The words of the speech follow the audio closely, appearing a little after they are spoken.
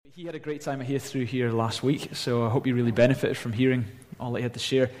He had a great time here through here last week, so I hope you really benefited from hearing all that he had to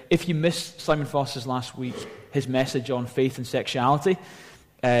share. If you missed Simon Foss's last week, his message on faith and sexuality,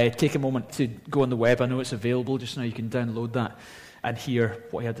 take a moment to go on the web. I know it's available just now. You can download that and hear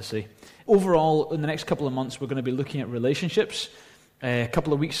what he had to say. Overall, in the next couple of months, we're going to be looking at relationships. A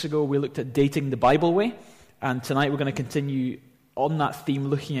couple of weeks ago, we looked at dating the Bible way, and tonight we're going to continue on that theme,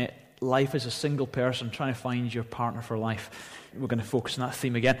 looking at life as a single person, trying to find your partner for life. We're going to focus on that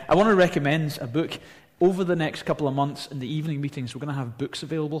theme again. I want to recommend a book. Over the next couple of months in the evening meetings, we're going to have books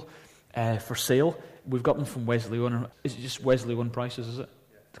available for sale. We've got them from Wesleyan. Is it just Wesleyan prices, is it?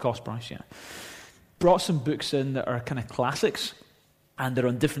 Yeah. The cost price, yeah. Brought some books in that are kind of classics, and they're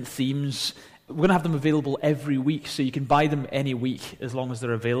on different themes. We're going to have them available every week, so you can buy them any week as long as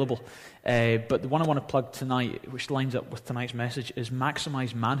they're available. But the one I want to plug tonight, which lines up with tonight's message, is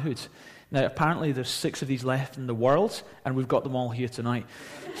Maximize Manhood. Now, apparently there's 6 of these left in the world, and we've got them all here tonight.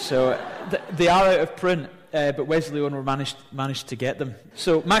 So they are out of print, but Wesleyan managed to get them.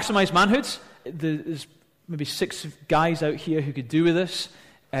 So Maximize Manhood. There's maybe 6 guys out here who could do with this.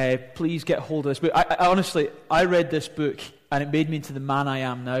 Please get hold of this book. I honestly read this book, and it made me into the man I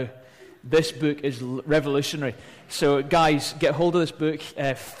am now. This book is revolutionary. So, guys, get hold of this book.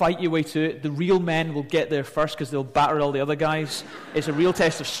 Fight your way to it. The real men will get there first because they'll batter all the other guys. It's a real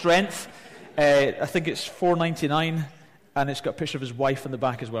test of strength. I think it's $4.99, and it's got a picture of his wife in the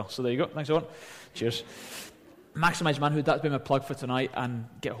back as well. So there you go. Thanks, everyone. Cheers. Maximize Manhood. That's been my plug for tonight, and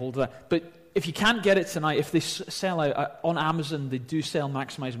get hold of that. But if you can't get it tonight, if they sell out on Amazon, they do sell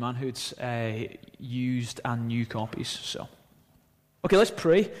Maximize Manhoods, used and new copies. So. Okay, let's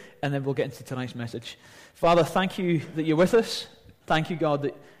pray, and then we'll get into tonight's message. Father, thank you that you're with us. Thank you, God,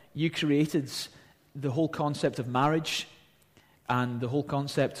 that you created the whole concept of marriage and the whole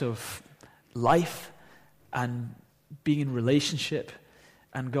concept of life and being in relationship.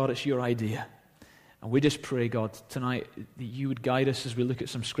 And God, it's your idea. And we just pray, God, tonight that you would guide us as we look at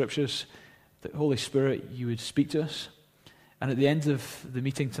some scriptures, that Holy Spirit, you would speak to us. And at the end of the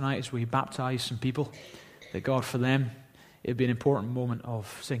meeting tonight, as we baptize some people, that God, for them, it would be an important moment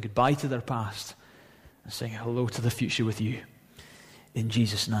of saying goodbye to their past and saying hello to the future with you. In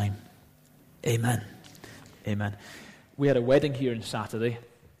Jesus' name, amen. Amen. We had a wedding here on Saturday,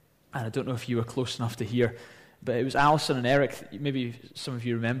 and I don't know if you were close enough to hear, but it was Alison and Eric. Maybe some of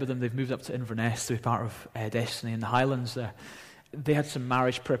you remember them. They've moved up to Inverness to be part of Destiny in the Highlands there. They had some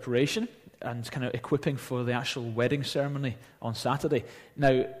marriage preparation and kind of equipping for the actual wedding ceremony on Saturday.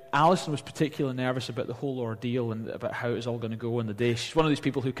 Now, Alison was particularly nervous about the whole ordeal and about how it was all going to go on the day. She's one of these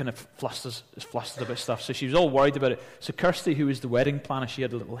people who kind of is flustered about stuff, so she was all worried about it. So Kirsty, who was the wedding planner, she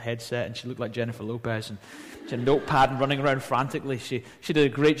had a little headset and she looked like Jennifer Lopez, and she had a notepad and running around frantically. She did a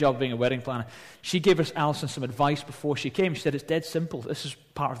great job being a wedding planner. She gave us Alison some advice before she came. She said, it's dead simple. This is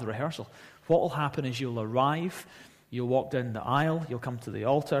part of the rehearsal. What will happen is you'll arrive, you'll walk down the aisle, you'll come to the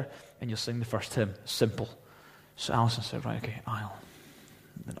altar, and you'll sing the first hymn. Simple. So Alison said, right, okay, aisle,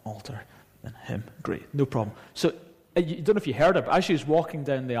 then altar, then hymn. Great, no problem. So I don't know if you heard her, but as she was walking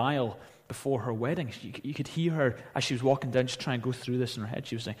down the aisle before her wedding, you could hear her as she was walking down, just trying to go through this in her head.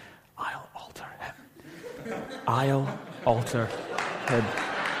 She was saying, aisle, altar, hymn. Aisle, altar, hymn.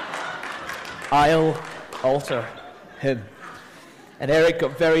 Aisle, altar, hymn. And Eric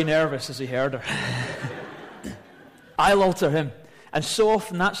got very nervous as he heard her. I'll alter him. And so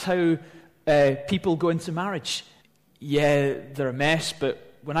often that's how people go into marriage. Yeah, they're a mess,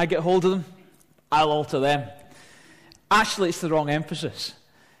 but when I get hold of them, I'll alter them. Actually, it's the wrong emphasis,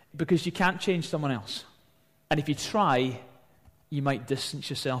 because you can't change someone else. And if you try, you might distance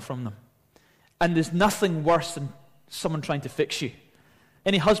yourself from them. And there's nothing worse than someone trying to fix you.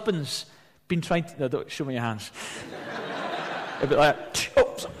 Any husbands been trying to... No, don't show me your hands. A bit like that.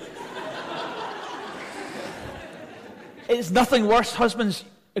 Oh, sorry. It's nothing worse. Husbands,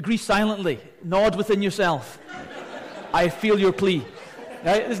 agree silently. Nod within yourself. I feel your plea.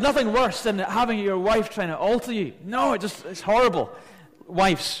 Right? There's nothing worse than having your wife trying to alter you. No, it's horrible.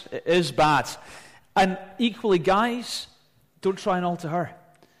 Wives, it is bad. And equally, guys, don't try and alter her.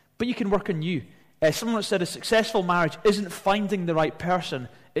 But you can work on you. Someone once said a successful marriage isn't finding the right person,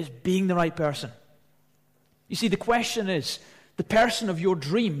 it's being the right person. You see, the question is, the person of your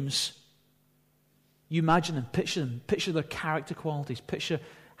dreams, you imagine them, picture their character qualities, picture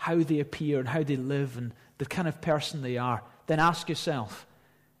how they appear and how they live and the kind of person they are. Then ask yourself,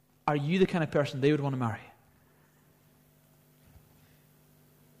 are you the kind of person they would want to marry?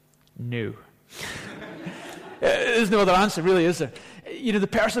 No. There's no other answer, really, is there? You know, the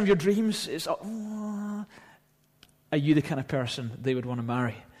person of your dreams is, are you the kind of person they would want to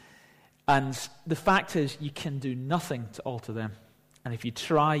marry? And the fact is, you can do nothing to alter them. And if you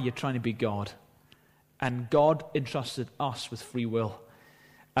try, you're trying to be God. And God entrusted us with free will.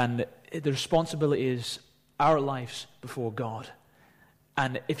 And the responsibility is our lives before God.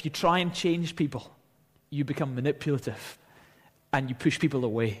 And if you try and change people, you become manipulative and you push people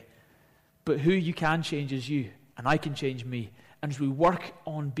away. But who you can change is you, and I can change me. And as we work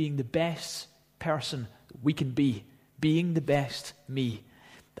on being the best person we can be, being the best me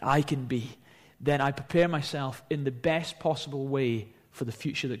that I can be, then I prepare myself in the best possible way for the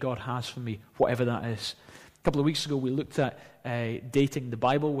future that God has for me, whatever that is. A couple of weeks ago, we looked at dating the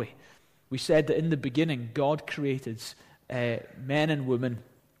Bible way. We said that in the beginning, God created men and women,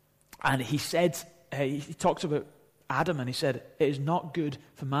 and he said, he talks about Adam, and he said, it is not good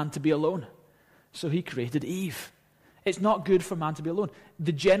for man to be alone. So he created Eve. It's not good for man to be alone.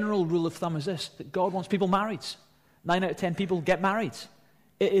 The general rule of thumb is this, that God wants people married. 9 out of 10 people get married.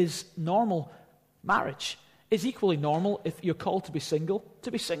 It is normal. Marriage is equally normal if you're called to be single,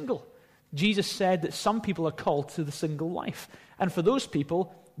 to be single. Jesus said that some people are called to the single life. And for those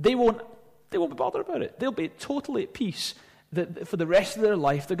people, they won't be bothered about it. They'll be totally at peace that for the rest of their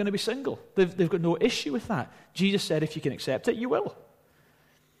life they're going to be single. They've got no issue with that. Jesus said if you can accept it, you will.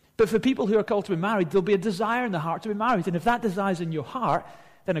 But for people who are called to be married, there'll be a desire in the heart to be married. And if that desire's in your heart,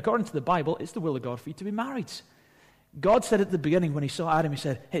 then according to the Bible, it's the will of God for you to be married. God said at the beginning when he saw Adam, he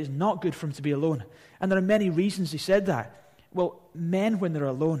said, it is not good for him to be alone. And there are many reasons he said that. Well, men, when they're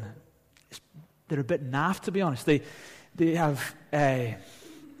alone, they're a bit naff, to be honest. They have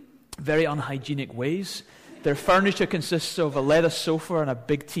very unhygienic ways. Their furniture consists of a leather sofa and a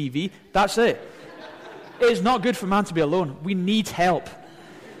big TV. That's it. It is not good for man to be alone. We need help.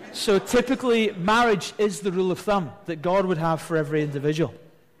 So typically, marriage is the rule of thumb that God would have for every individual.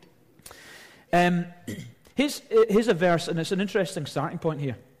 Here's a verse, and it's an interesting starting point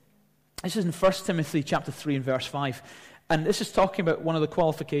here. This is in 1 Timothy chapter 3 and verse 5. And this is talking about one of the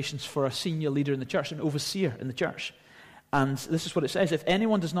qualifications for a senior leader in the church, an overseer in the church. And this is what it says. If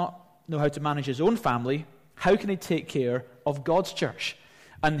anyone does not know how to manage his own family, how can he take care of God's church?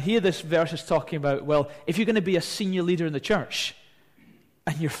 And here this verse is talking about, well, if you're going to be a senior leader in the church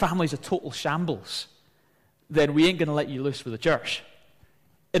and your family's a total shambles, then we ain't going to let you loose with the church.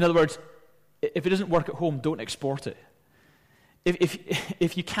 In other words, if it doesn't work at home, don't export it.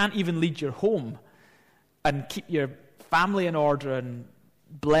 If you can't even lead your home and keep your family in order and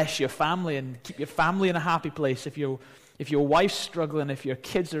bless your family and keep your family in a happy place, if your wife's struggling, if your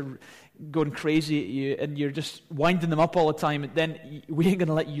kids are going crazy at you and you're just winding them up all the time, then we ain't going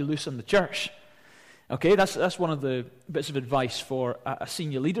to let you loose on the church. Okay, that's one of the bits of advice for a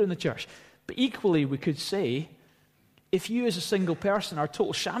senior leader in the church. But equally, we could say, if you as a single person are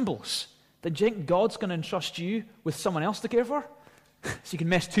total shambles, then do you think God's going to entrust you with someone else to care for? So you can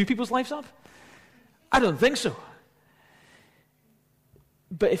mess two people's lives up? I don't think so.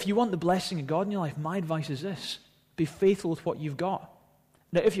 But if you want the blessing of God in your life, my advice is this. Be faithful with what you've got.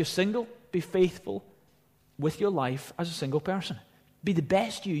 Now, if you're single, be faithful with your life as a single person. Be the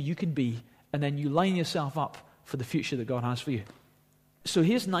best you can be, and then you line yourself up for the future that God has for you. So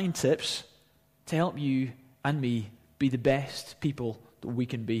here's 9 tips to help you and me be the best people that we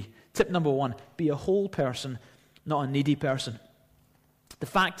can be. Tip number 1, be a whole person, not a needy person. The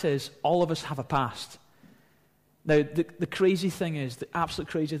fact is, all of us have a past. Now, the crazy thing is, the absolute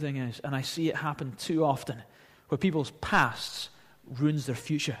crazy thing is, and I see it happen too often, where people's pasts ruins their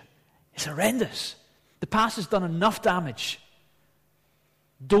future. It's horrendous. The past has done enough damage.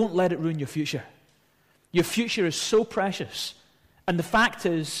 Don't let it ruin your future. Your future is so precious. And the fact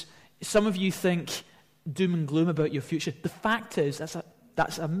is, some of you think doom and gloom about your future. The fact is,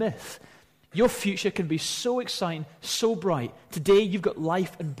 that's a myth. Your future can be so exciting, so bright. Today, you've got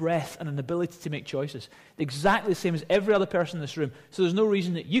life and breath and an ability to make choices. Exactly the same as every other person in this room. So there's no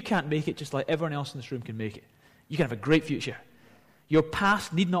reason that you can't make it just like everyone else in this room can make it. You can have a great future. Your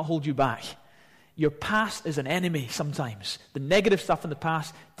past need not hold you back. Your past is an enemy sometimes. The negative stuff in the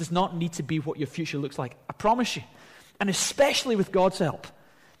past does not need to be what your future looks like. I promise you. And especially with God's help.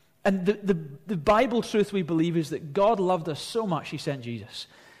 And the Bible truth we believe is that God loved us so much, He sent Jesus.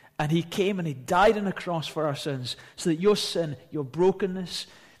 And He came and He died on a cross for our sins so that your sin, your brokenness,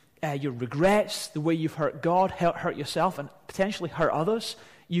 your regrets, the way you've hurt God, hurt yourself, and potentially hurt others,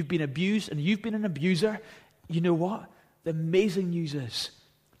 you've been abused and you've been an abuser. You know what? The amazing news is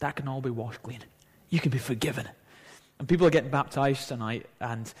that can all be washed clean. You can be forgiven. And people are getting baptized tonight,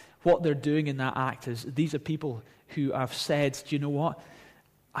 and what they're doing in that act is these are people who have said, do you know what?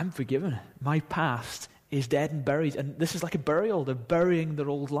 I'm forgiven. My past is dead and buried. And this is like a burial. They're burying their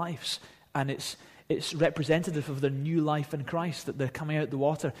old lives. And it's representative of their new life in Christ, that they're coming out of the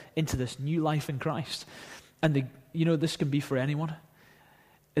water into this new life in Christ. And this can be for anyone.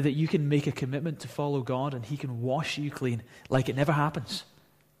 that you can make a commitment to follow God and he can wash you clean like it never happens.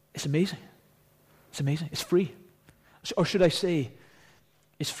 It's amazing. It's amazing. It's free. Or should I say,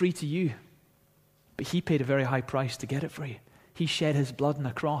 it's free to you. But he paid a very high price to get it free. He shed his blood on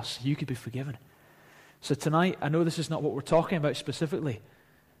a cross so you could be forgiven. So tonight, I know this is not what we're talking about specifically,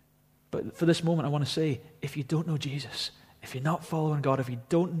 but for this moment I want to say, if you don't know Jesus, if you're not following God, if you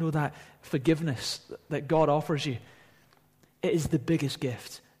don't know that forgiveness that God offers you, it is the biggest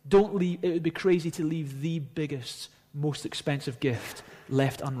gift. Don't leave. It would be crazy to leave the biggest, most expensive gift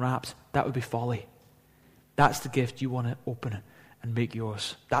left unwrapped. That would be folly. That's the gift you want to open and make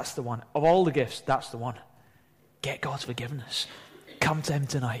yours. That's the one. Of all the gifts, that's the one. Get God's forgiveness. Come to him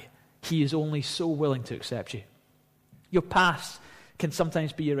tonight. He is only so willing to accept you. Your past can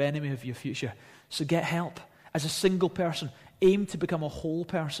sometimes be your enemy of your future. So get help. As a single person, aim to become a whole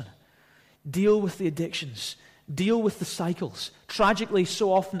person. Deal with the addictions. Deal with the cycles. Tragically,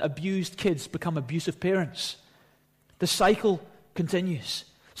 so often abused kids become abusive parents. The cycle continues.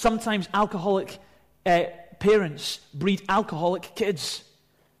 Sometimes alcoholic parents breed alcoholic kids,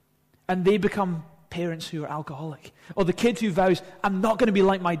 and they become parents who are alcoholic. Or the kid who vows, I'm not going to be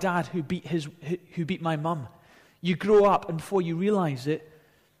like my dad who beat my mum. You grow up, and before you realize it,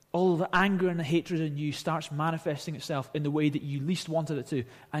 all the anger and the hatred in you starts manifesting itself in the way that you least wanted it to,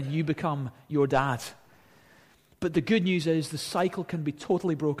 and you become your dad. But the good news is the cycle can be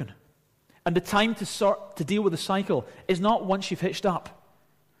totally broken. And the time to deal with the cycle is not once you've hitched up.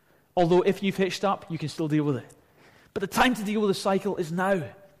 Although if you've hitched up, you can still deal with it. But the time to deal with the cycle is now.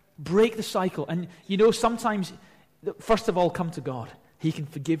 Break the cycle. And sometimes, first of all, come to God. He can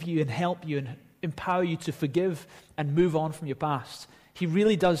forgive you and help you and empower you to forgive and move on from your past. He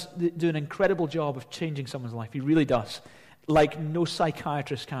really does do an incredible job of changing someone's life. He really does. Like no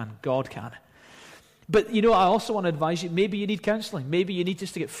psychiatrist can, God can. But, I also want to advise you, maybe you need counseling. Maybe you need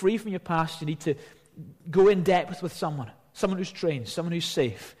just to get free from your past. You need to go in depth with someone who's trained, someone who's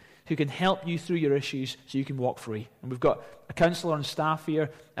safe, who can help you through your issues so you can walk free. And we've got a counselor on staff here,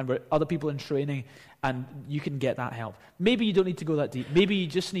 and we're other people in training, and you can get that help. Maybe you don't need to go that deep. Maybe you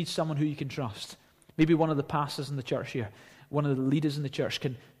just need someone who you can trust. Maybe one of the pastors in the church here, one of the leaders in the church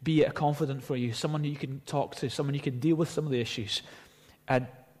can be a confidant for you, someone you can talk to, someone you can deal with some of the issues and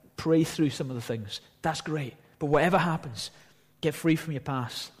pray through some of the things. That's great. But whatever happens, get free from your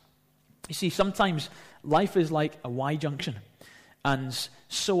past. You see, sometimes life is like a Y junction. And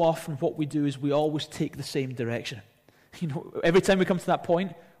so often what we do is we always take the same direction. Every time we come to that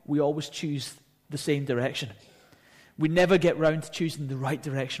point, we always choose the same direction. We never get round to choosing the right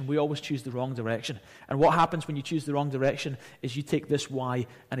direction. We always choose the wrong direction. And what happens when you choose the wrong direction is you take this Y,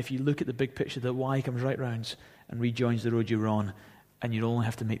 and if you look at the big picture, the Y comes right round and rejoins the road you were on, and you'll only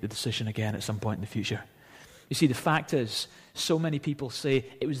have to make the decision again at some point in the future. You see, the fact is, so many people say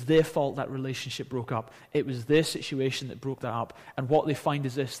it was their fault that relationship broke up. It was their situation that broke that up. And what they find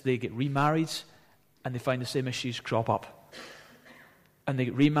is this: they get remarried, and they find the same issues crop up. And they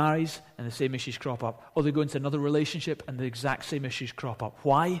get remarried, and the same issues crop up. Or they go into another relationship, and the exact same issues crop up.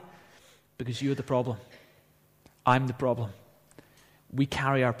 Why? Because you're the problem. I'm the problem. We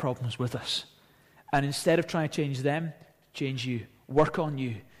carry our problems with us. And instead of trying to change them, change you. Work on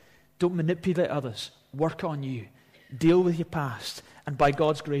you. Don't manipulate others. Work on you. Deal with your past. And by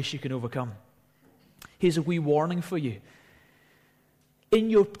God's grace, you can overcome. Here's a wee warning for you. In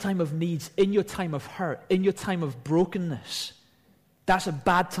your time of needs, in your time of hurt, in your time of brokenness, that's a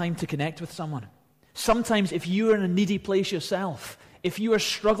bad time to connect with someone. Sometimes if you are in a needy place yourself, if you are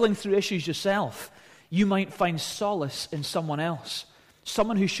struggling through issues yourself, you might find solace in someone else.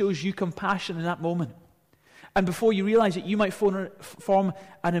 Someone who shows you compassion in that moment. And before you realize it, you might form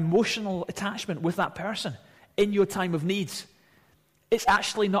an emotional attachment with that person in your time of needs. It's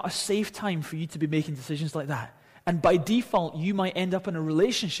actually not a safe time for you to be making decisions like that. And by default, you might end up in a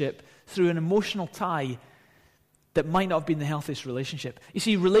relationship through an emotional tie that might not have been the healthiest relationship. You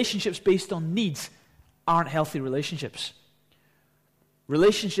see, relationships based on needs aren't healthy relationships.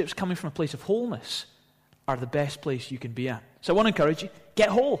 Relationships coming from a place of wholeness are the best place you can be at. So I want to encourage you, get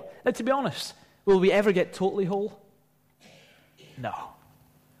whole. Now, to be honest, will we ever get totally whole? No.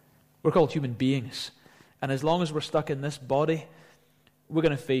 We're called human beings. And as long as we're stuck in this body, we're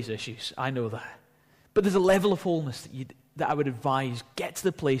going to face issues. I know that. But there's a level of wholeness that I would advise. Get to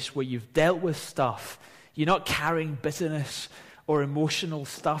the place where you've dealt with stuff. You're not carrying bitterness or emotional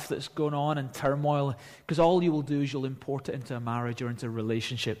stuff that's going on and turmoil, because all you will do is you'll import it into a marriage or into a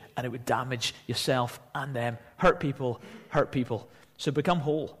relationship, and it would damage yourself and them. Hurt people. So become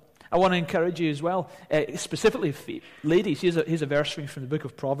whole. I want to encourage you as well, specifically ladies. Here's a verse from the book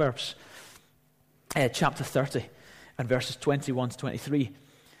of Proverbs, chapter 30, and verses 21 to 23.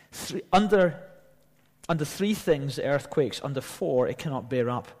 Under 3 things the earth quakes. Under 4 it cannot bear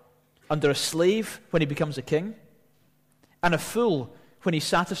up. Under a slave when he becomes a king, and a fool when he's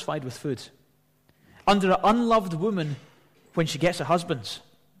satisfied with food. Under an unloved woman when she gets a husband,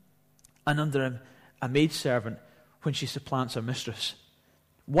 and under a maidservant when she supplants her mistress.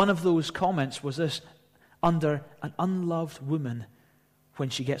 One of those comments was this: under an unloved woman when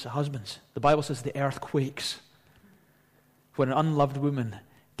she gets a husband. The Bible says the earth quakes when an unloved woman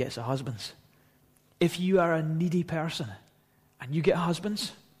gets a husband. If you are a needy person and you get a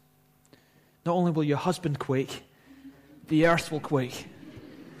husband, not only will your husband quake, the earth will quake.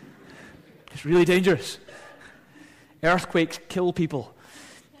 It's really dangerous. Earthquakes kill people.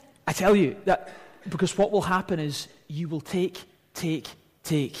 I tell you that because what will happen is you will take,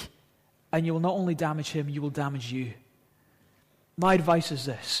 and you will not only damage him, you will damage you. My advice is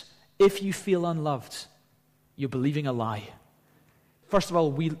this: if you feel unloved, you're believing a lie. First of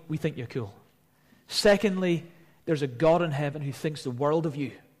all, we think you're cool. Secondly, there's a God in heaven who thinks the world of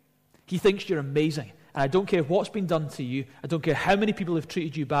you. He thinks you're amazing. And I don't care what's been done to you. I don't care how many people have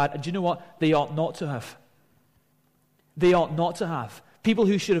treated you bad. And do you know what? They ought not to have. They ought not to have. People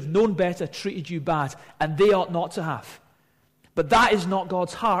who should have known better treated you bad, and they ought not to have. But that is not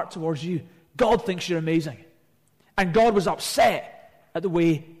God's heart towards you. God thinks you're amazing. And God was upset at the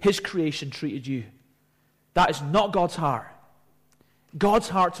way his creation treated you. That is not God's heart. God's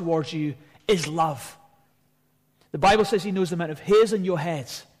heart towards you is love. The Bible says he knows the amount of hairs on your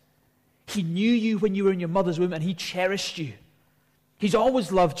heads. He knew you when you were in your mother's womb, and he cherished you. He's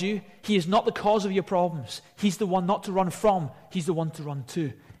always loved you. He is not the cause of your problems. He's the one not to run from. He's the one to run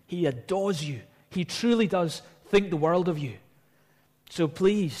to. He adores you. He truly does think the world of you. So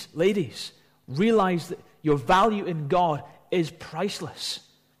please, ladies, realize that your value in God is priceless.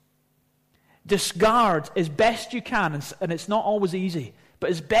 Discard as best you can, and it's not always easy, but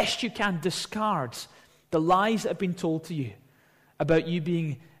as best you can, discard the lies that have been told to you about you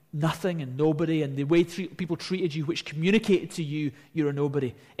being nothing and nobody, and the way people treated you, which communicated to you you're a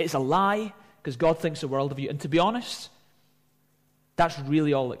nobody. It's a lie, because God thinks the world of you. And to be honest, that's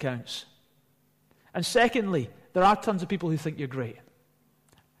really all that counts. And secondly, there are tons of people who think you're great.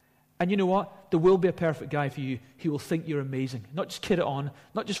 And you know what? There will be a perfect guy for you who will think you're amazing. Not just kid it on,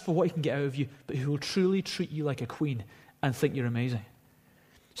 not just for what he can get out of you, but who will truly treat you like a queen and think you're amazing.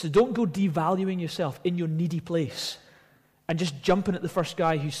 So don't go devaluing yourself in your needy place and just jumping at the first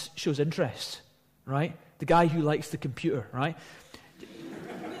guy who shows interest, right? The guy who likes the computer, right?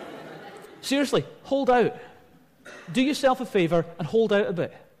 Seriously, hold out. Do yourself a favor and hold out a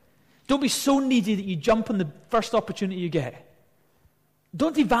bit. Don't be so needy that you jump on the first opportunity you get.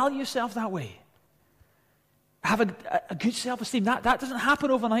 Don't devalue yourself that way. Have a good self-esteem. That doesn't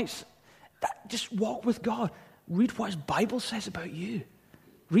happen overnight. Just walk with God. Read what his Bible says about you.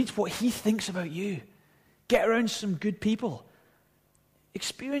 Read what he thinks about you. Get around some good people.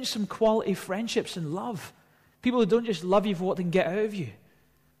 Experience some quality friendships and love. People who don't just love you for what they can get out of you.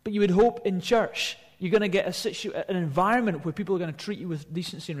 But you would hope in church you're going to get an environment where people are going to treat you with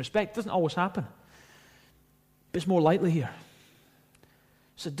decency and respect. It doesn't always happen. But it's more likely here.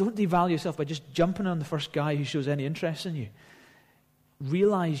 So don't devalue yourself by just jumping on the first guy who shows any interest in you.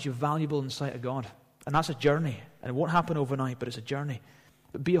 Realize you're valuable in the sight of God. And that's a journey. And it won't happen overnight, but it's a journey.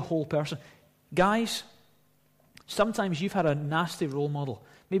 But be a whole person. Guys, sometimes you've had a nasty role model.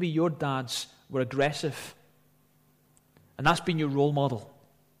 Maybe your dads were aggressive. And that's been your role model.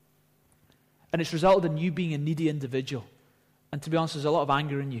 And it's resulted in you being a needy individual. And to be honest, there's a lot of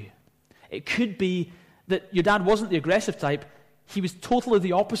anger in you. It could be that your dad wasn't the aggressive type. He was totally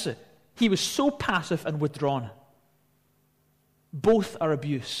the opposite. He was so passive and withdrawn. Both are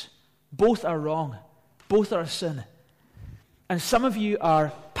abuse. Both are wrong. Both are a sin. And some of you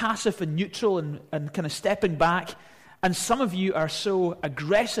are passive and neutral and kind of stepping back. And some of you are so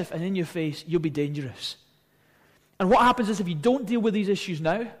aggressive and in your face, you'll be dangerous. And what happens is if you don't deal with these issues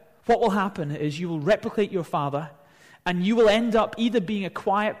now, what will happen is you will replicate your father, and you will end up either being a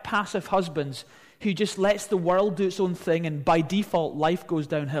quiet, passive husband who just lets the world do its own thing, and by default, life goes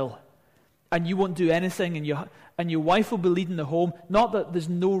downhill. And you won't do anything, and your wife will be leading the home. Not that there's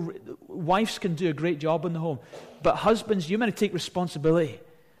no... Wives can do a great job in the home. But husbands, you're meant to take responsibility.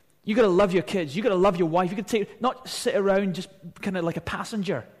 You've got to love your kids. You've got to love your wife. You've got to not sit around just kind of like a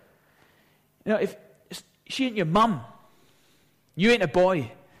passenger. You know, if she ain't your mum, you ain't a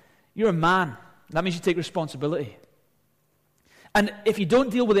boy, you're a man. That means you take responsibility. And if you don't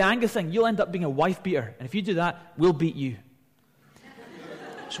deal with the anger thing, you'll end up being a wife beater. And if you do that, we'll beat you.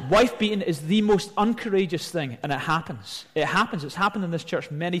 So wife beating is the most uncourageous thing, and it happens. It happens. It's happened in this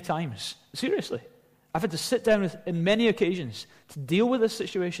church many times. Seriously. I've had to sit down with, in many occasions, to deal with this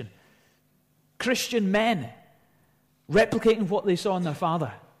situation. Christian men replicating what they saw in their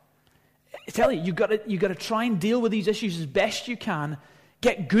father. I tell you, you've got to try and deal with these issues as best you can.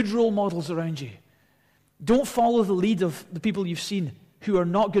 Get good role models around you. Don't follow the lead of the people you've seen who are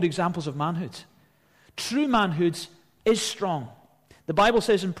not good examples of manhood. True manhood is strong. The Bible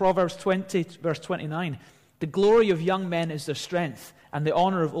says in Proverbs 20, verse 29, the glory of young men is their strength, and the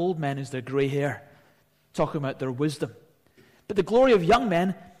honor of old men is their gray hair. Talking about their wisdom. But the glory of young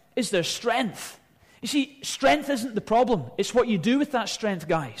men is their strength. You see, strength isn't the problem. It's what you do with that strength,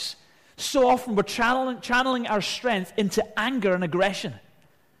 guys. So often we're channeling our strength into anger and aggression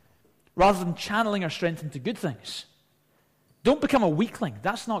rather than channeling our strength into good things. Don't become a weakling.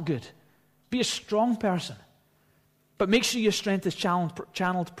 That's not good. Be a strong person. But make sure your strength is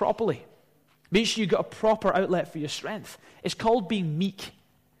channeled properly. Make sure you've got a proper outlet for your strength. It's called being meek.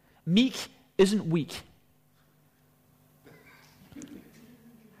 Meek isn't weak.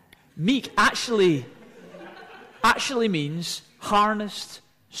 Meek actually means harnessed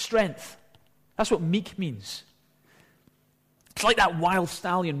strength. That's what meek means. It's like that wild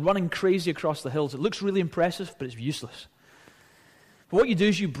stallion running crazy across the hills. It looks really impressive, but it's useless. But what you do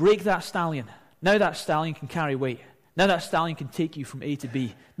is you break that stallion. Now that stallion can carry weight. Now that stallion can take you from A to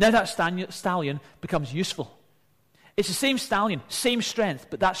B. Now that stallion becomes useful. It's the same stallion, same strength,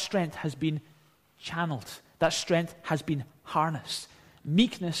 but that strength has been channeled. That strength has been harnessed.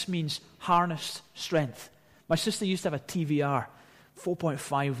 Meekness means harnessed strength. My sister used to have a TVR,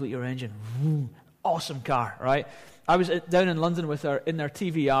 4.5-litre engine. Awesome car, right? I was down in London with her in their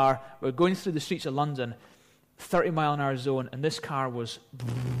TVR. We were going through the streets of London, 30-mile-an-hour zone, and this car was...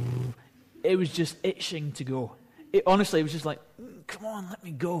 It was just itching to go. Honestly, it was just like, come on, let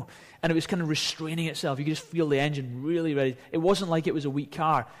me go. And it was kind of restraining itself. You could just feel the engine really ready. It wasn't like it was a weak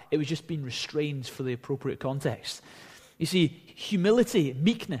car. It was just being restrained for the appropriate context. You see, humility,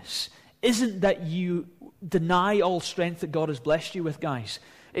 meekness, isn't that you deny all strength that God has blessed you with, guys.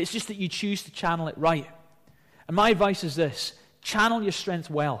 It's just that you choose to channel it right. And my advice is this: channel your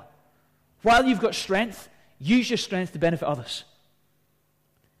strength well. While you've got strength, use your strength to benefit others.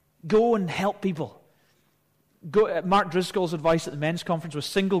 Go and help people. Mark Driscoll's advice at the men's conference was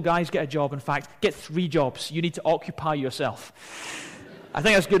single guys get a job. In fact, get 3 jobs. You need to occupy yourself. I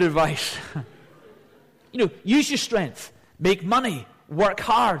think that's good advice. Use your strength. Make money. Work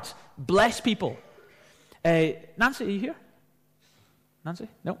hard. Bless people. Nancy, are you here? Nancy?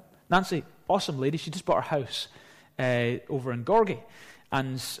 No? Nancy, awesome lady. She just bought her house over in Gorgie.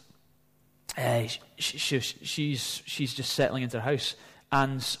 And she's just settling into her house.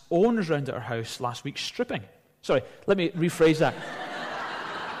 And Owen was round at her house last week stripping. Sorry, let me rephrase that.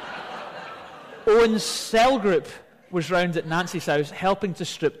 Owen's cell group was round at Nancy's house helping to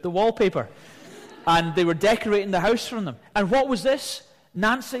strip the wallpaper. And they were decorating the house from them. And what was this?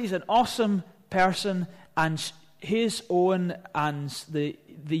 Nancy's an awesome person, and his Owen and the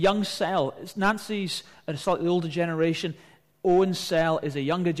young cell. Nancy's a slightly older generation. Owen's cell is a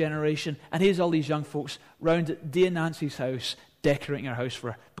younger generation. And here's all these young folks round at dear Nancy's house, decorating her house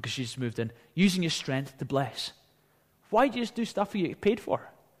for her because she's moved in, using your strength to bless. Why do you just do stuff you get paid for?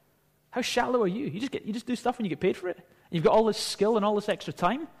 How shallow are you? You just do stuff when you get paid for it. And you've got all this skill and all this extra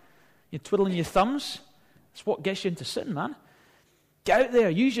time. You're twiddling your thumbs. That's what gets you into sin, man. Get out there,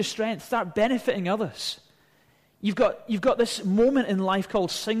 use your strength, start benefiting others. You've got this moment in life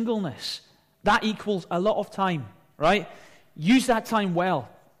called singleness. That equals a lot of time, right? Use that time well.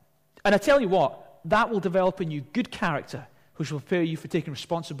 And I tell you what, that will develop in you good character, which will prepare you for taking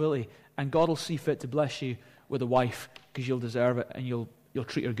responsibility, and God will see fit to bless you with a wife because you'll deserve it and you'll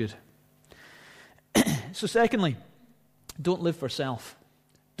treat her good. So secondly, don't live for self.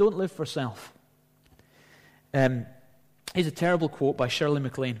 Don't live for self. Here's a terrible quote by Shirley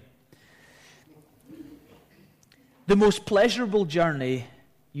MacLaine. The most pleasurable journey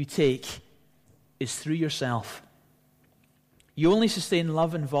you take is through yourself. You only sustain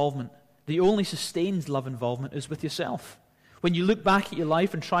love involvement. The only sustained love involvement is with yourself. When you look back at your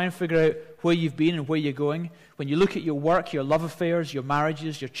life and try and figure out where you've been and where you're going, when you look at your work, your love affairs, your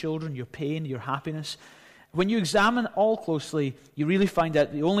marriages, your children, your pain, your happiness, when you examine all closely, you really find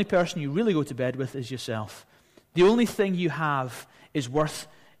out the only person you really go to bed with is yourself. The only thing you have is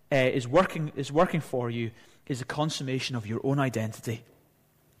working for you is the consummation of your own identity.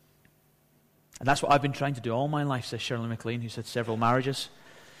 And that's what I've been trying to do all my life, says Shirley MacLaine, who's had several marriages.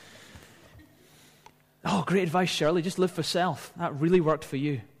 Oh, great advice, Shirley. Just live for self. That really worked for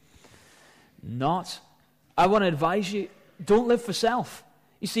you. Not. I want to advise you, don't live for self.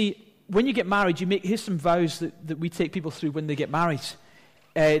 You see, when you get married, here's some vows that we take people through when they get married.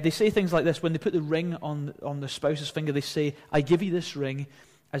 They say things like this. When they put the ring on the spouse's finger, they say, I give you this ring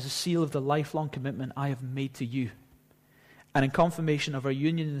as a seal of the lifelong commitment I have made to you. And in confirmation of our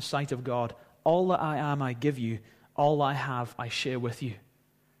union in the sight of God, all that I am I give you, all I have I share with you.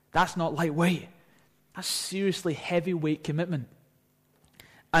 That's not lightweight. That's seriously heavyweight commitment.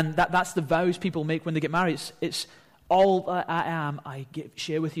 And that's the vows people make when they get married. It's all that I am I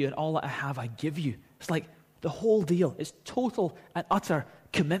share with you, and all that I have I give you. It's like the whole deal. It's total and utter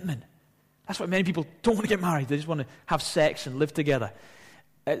commitment. That's why many people don't want to get married. They just want to have sex and live together.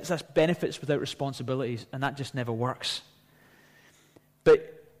 That's benefits without responsibilities, and that just never works.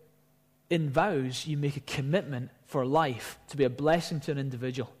 But in vows, you make a commitment for life to be a blessing to an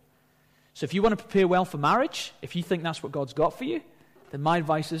individual. So if you want to prepare well for marriage, if you think that's what God's got for you, then my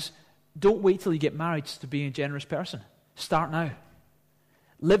advice is don't wait till you get married to being a generous person. Start now.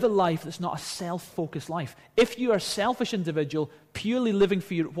 Live a life that's not a self-focused life. If you are a selfish individual, purely living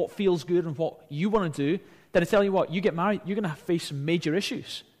for what feels good and what you want to do, then I tell you what, you get married, you're going to face some major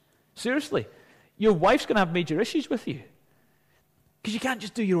issues. Seriously. Your wife's going to have major issues with you. Because you can't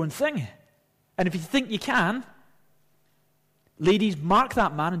just do your own thing. And if you think you can, ladies, mark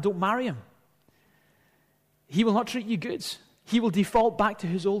that man and don't marry him. He will not treat you good. He will default back to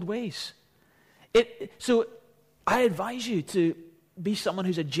his old ways. So I advise you to be someone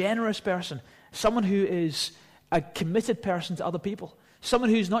who's a generous person, someone who is a committed person to other people, someone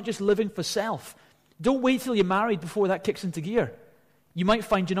who's not just living for self. Don't wait till you're married before that kicks into gear. You might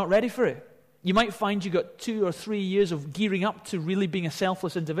find you're not ready for it. You might find you've got 2 or 3 years of gearing up to really being a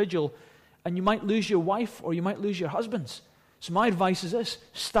selfless individual, and you might lose your wife or you might lose your husband. So my advice is this: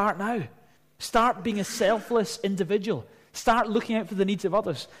 start now. Start being a selfless individual. Start looking out for the needs of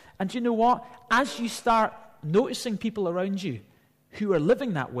others. And do you know what? As you start noticing people around you who are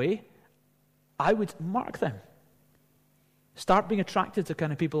living that way, I would mark them. Start being attracted to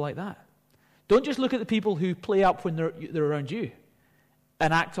kind of people like that. Don't just look at the people who play up when they're around you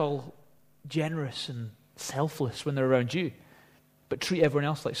and act all generous and selfless when they're around you, but treat everyone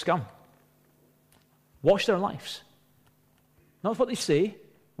else like scum. Watch their lives. Not what they say,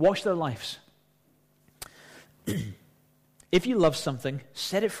 watch their lives. If you love something,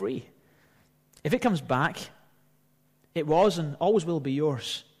 set it free. If it comes back, it was and always will be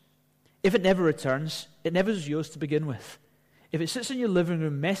yours. If it never returns, it never was yours to begin with. If it sits in your living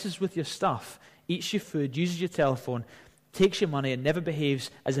room, messes with your stuff, eats your food, uses your telephone, takes your money, and never behaves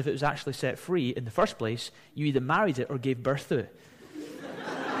as if it was actually set free in the first place, you either married it or gave birth to it.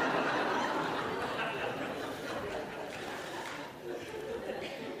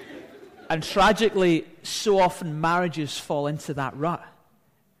 And tragically, so often marriages fall into that rut,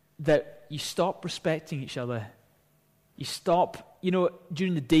 that you stop respecting each other. You stop,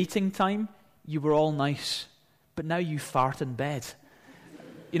 during the dating time, you were all nice, but now you fart in bed.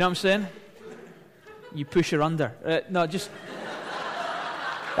 You know what I'm saying? You push her under.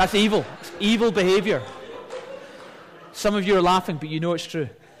 That's evil. It's evil behavior. Some of you are laughing, but you know it's true.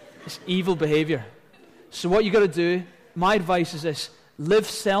 It's evil behavior. So what you got to do, my advice is this: live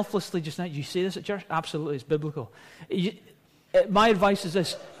selflessly just now. You say this at church? Absolutely, it's biblical. My advice is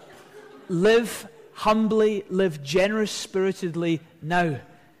this: live humbly, live generous-spiritedly now.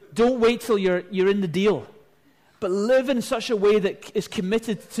 Don't wait till you're in the deal, but live in such a way that is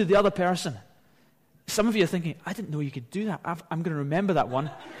committed to the other person. Some of you are thinking, I didn't know you could do that. I'm going to remember that one.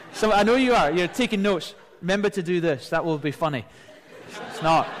 So I know you are. You're taking notes. Remember to do this. That will be funny. It's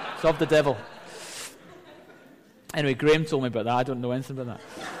not. It's of the devil. Anyway, Graham told me about that. I don't know anything about that.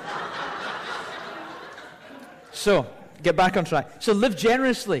 So, get back on track. So live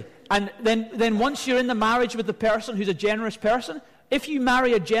generously. And then once you're in the marriage with the person who's a generous person, if you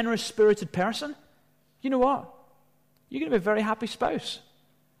marry a generous-spirited person, you know what? You're going to be a very happy spouse.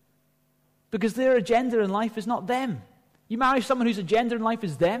 Because their agenda in life is not them. You marry someone whose agenda in life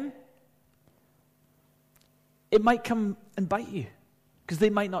is them, it might come and bite you, because they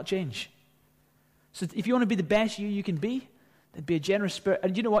might not change. So if you want to be the best you can be, then be a generous spirit.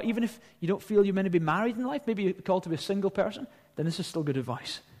 And you know what? Even if you don't feel you're meant to be married in life, maybe you're called to be a single person, then this is still good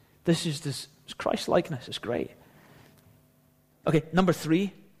advice. This is this Christ-likeness. It's great. Okay, number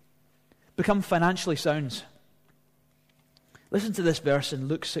 3, become financially sound. Listen to this verse in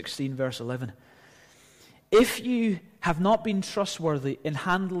Luke 16, verse 11. If you have not been trustworthy in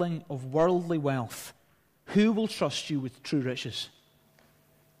handling of worldly wealth, who will trust you with true riches?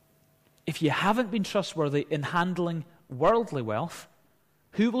 If you haven't been trustworthy in handling worldly wealth,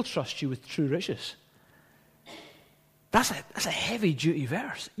 who will trust you with true riches? That's a heavy-duty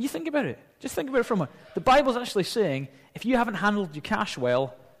verse. You think about it. Just think about it for a moment. The Bible's actually saying, if you haven't handled your cash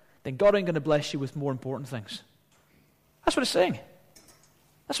well, then God ain't going to bless you with more important things. That's what it's saying.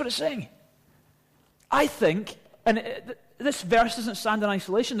 That's what it's saying. I think, and this verse doesn't stand in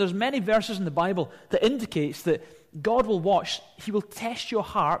isolation. There's many verses in the Bible that indicates that God will watch. He will test your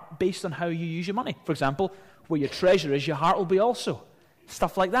heart based on how you use your money. For example, where your treasure is, your heart will be also.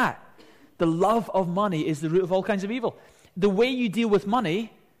 Stuff like that. The love of money is the root of all kinds of evil. The way you deal with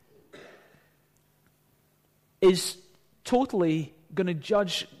money is totally going to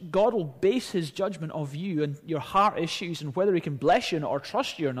judge. God will base his judgment of you and your heart issues and whether he can bless you or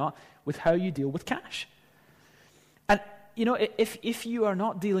trust you or not with how you deal with cash. And, if you are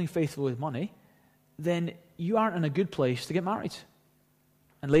not dealing faithfully with money, then you aren't in a good place to get married.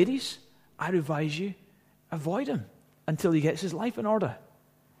 And ladies, I advise you, avoid him until he gets his life in order.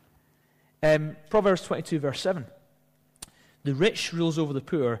 Proverbs 22, verse 7. The rich rules over the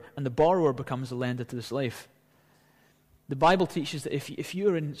poor, and the borrower becomes the lender to the slave. The Bible teaches that if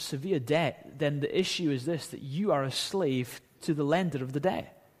you're in severe debt, then the issue is this, that you are a slave to the lender of the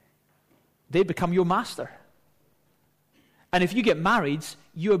debt. They become your master. And if you get married,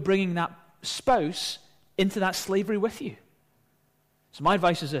 you are bringing that spouse into that slavery with you. So my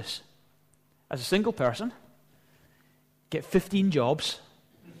advice is this. As a single person, get 15 jobs,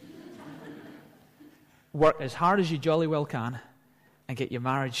 work as hard as you jolly well can, and get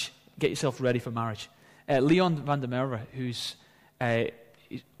yourself ready for marriage. Leon van der Merwe, who's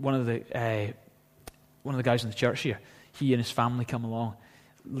one of the guys in the church here, he and his family come along.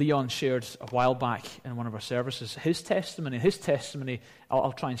 Leon shared a while back in one of our services his testimony,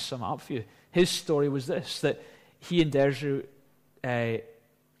 I'll try and sum it up for you. His story was this, that he and Desiree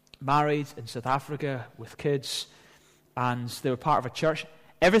married in South Africa with kids, and they were part of a church.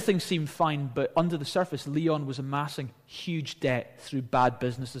 Everything seemed fine, but under the surface, Leon was amassing huge debt through bad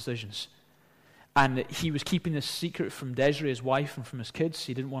business decisions. And he was keeping this secret from Desiree, his wife, and from his kids.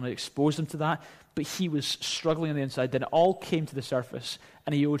 He didn't want to expose them to that, but he was struggling on the inside. Then it all came to the surface,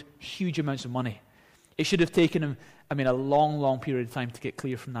 and he owed huge amounts of money. It should have taken him, a long, long period of time to get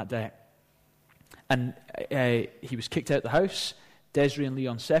clear from that debt. And he was kicked out of the house. Desiree and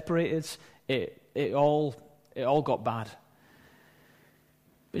Leon separated. It all got bad.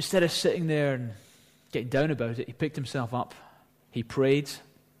 But instead of sitting there and getting down about it, he picked himself up. He prayed.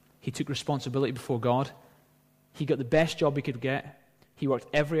 He took responsibility before God. He got the best job he could get. He worked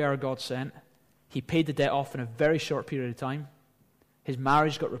every hour God sent. He paid the debt off in a very short period of time. His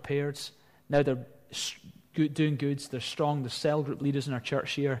marriage got repaired. Now they're doing good. They're strong. They're cell group leaders in our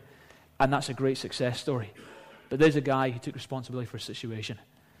church here. And that's a great success story. But there's a guy who took responsibility for a situation.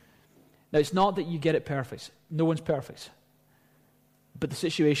 Now, it's not that you get it perfect. No one's perfect. But the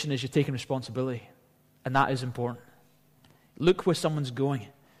situation is you're taking responsibility. And that is important. Look where someone's going.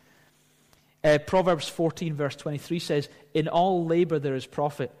 Proverbs 14, verse 23 says, in all labor there is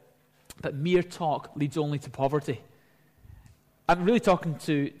profit, but mere talk leads only to poverty. I'm really talking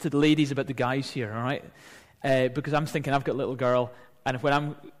to the ladies about the guys here, all right? Because I'm thinking I've got a little girl, and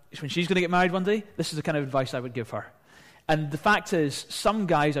when she's going to get married one day, this is the kind of advice I would give her. And the fact is, some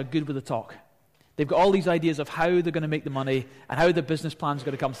guys are good with the talk. They've got all these ideas of how they're going to make the money and how the business plan's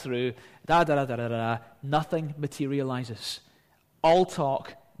going to come through. Nothing materializes. All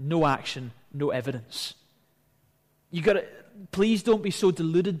talk, no action, no evidence. Please don't be so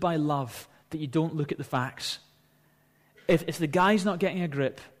deluded by love that you don't look at the facts. If the guy's not getting a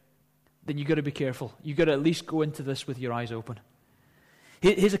grip, then you've got to be careful. You've got to at least go into this with your eyes open.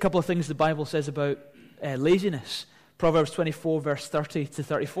 Here's a couple of things the Bible says about laziness. Proverbs 24, verse 30 to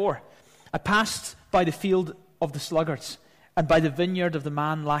 34. I passed by the field of the sluggards and by the vineyard of the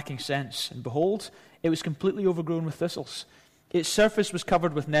man lacking sense. And behold, it was completely overgrown with thistles. Its surface was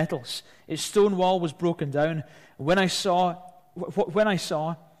covered with nettles. Its stone wall was broken down. When I saw,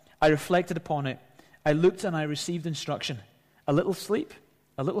 I reflected upon it. I looked and I received instruction. A little sleep,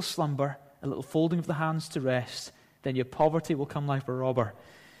 a little slumber, a little folding of the hands to rest. Then your poverty will come like a robber,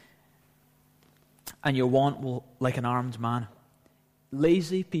 and your want will like an armed man.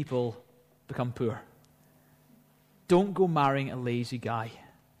 Lazy people become poor. Don't go marrying a lazy guy,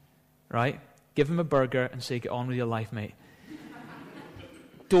 right? Give him a burger and say, get on with your life, mate.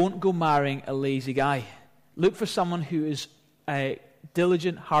 Don't go marrying a lazy guy. Look for someone who is a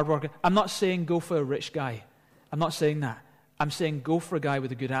diligent, hard worker. I'm not saying go for a rich guy. I'm not saying that. I'm saying go for a guy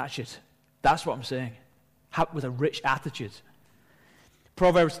with a good attitude. That's what I'm saying. With a rich attitude.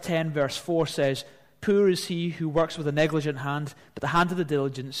 Proverbs 10 verse 4 says, poor is he who works with a negligent hand, but the hand of the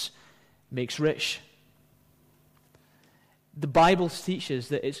diligence makes rich. The Bible teaches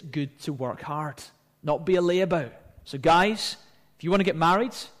that it's good to work hard, not be a layabout. So guys, if you want to get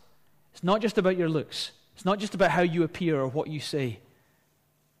married, it's not just about your looks. It's not just about how you appear or what you say.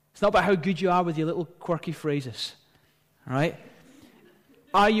 It's not about how good you are with your little quirky phrases. All right?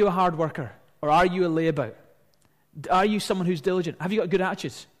 Are you a hard worker? Or are you a layabout? Are you someone who's diligent? Have you got a good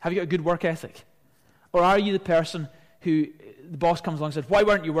attitude? Have you got a good work ethic? Or are you the person who the boss comes along and says, why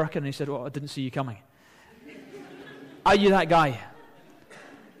weren't you working? And he said, well, I didn't see you coming. Are you that guy?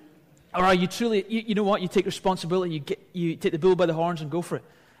 Or are you truly, you know what, you take responsibility, you take the bull by the horns and go for it.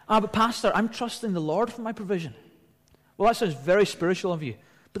 But pastor, I'm trusting the Lord for my provision. Well, that sounds very spiritual of you.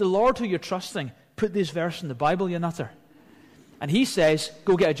 But the Lord who you're trusting put this verse in the Bible, you nutter. And he says,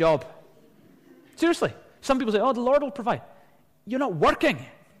 go get a job. Seriously. Some people say, oh, the Lord will provide. You're not working.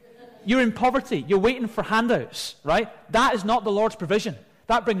 You're in poverty. You're waiting for handouts, right? That is not the Lord's provision.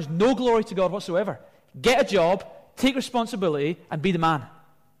 That brings no glory to God whatsoever. Get a job, take responsibility, and be the man.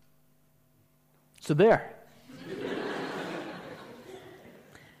 So there.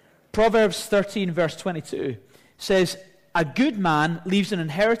 Proverbs 13, verse 22 says, a good man leaves an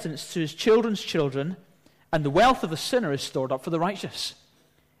inheritance to his children's children, and the wealth of a sinner is stored up for the righteous.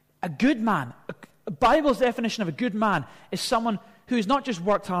 A good man, the Bible's definition of a good man is someone who has not just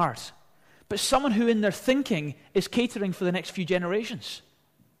worked hard, but someone who in their thinking is catering for the next few generations.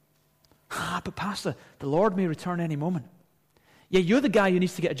 But pastor, the Lord may return any moment. Yeah, you're the guy who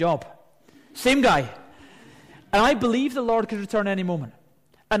needs to get a job. Same guy. And I believe the Lord could return any moment.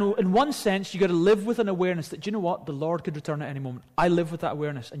 And in one sense, you've got to live with an awareness that, do you know what? The Lord could return at any moment. I live with that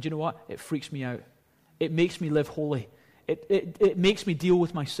awareness. And do you know what? It freaks me out. It makes me live holy. It makes me deal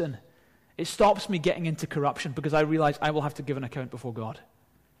with my sin. It stops me getting into corruption because I realize I will have to give an account before God.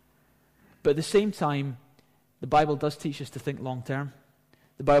 But at the same time, the Bible does teach us to think long term.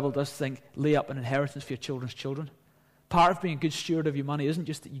 The Bible does think, lay up an inheritance for your children's children. Part of being a good steward of your money isn't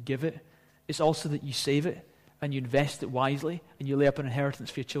just that you give it. It's also that you save it and you invest it wisely and you lay up an inheritance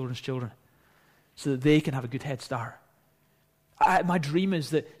for your children's children so that they can have a good head start. My dream is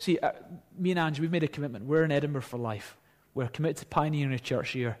that, me and Ange, we've made a commitment. We're in Edinburgh for life. We're committed to pioneering a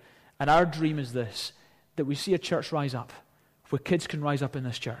church here. And our dream is this, that we see a church rise up, where kids can rise up in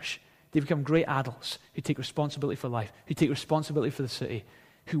this church. They become great adults who take responsibility for life, who take responsibility for the city,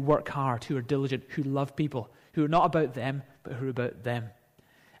 who work hard, who are diligent, who love people, who are not about them, but who are about them.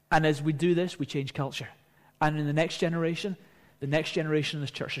 And as we do this, we change culture. And in the next generation in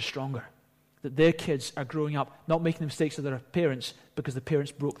this church is stronger. That their kids are growing up, not making the mistakes of their parents because the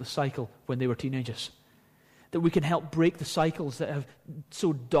parents broke the cycle when they were teenagers. That we can help break the cycles that have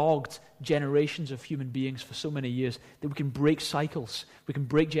so dogged generations of human beings for so many years. That we can break cycles. We can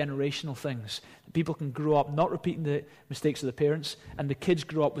break generational things. That people can grow up not repeating the mistakes of the parents, and the kids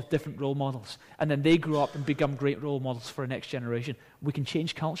grow up with different role models. And then they grow up and become great role models for the next generation. We can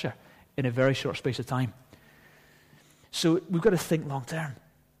change culture in a very short space of time. So we've got to think long term.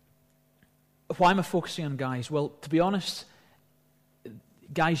 Why am I focusing on guys? Well, to be honest,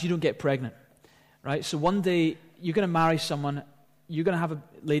 guys, you don't get pregnant. Right? So one day, you're going to marry someone, you're going to have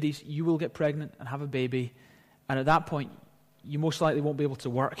ladies, you will get pregnant and have a baby, and at that point, you most likely won't be able to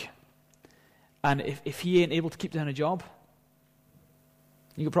work. And if he ain't able to keep down a job,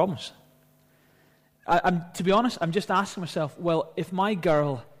 you got problems. To be honest, I'm just asking myself, well, if my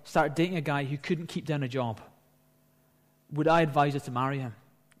girl started dating a guy who couldn't keep down a job, would I advise her to marry him?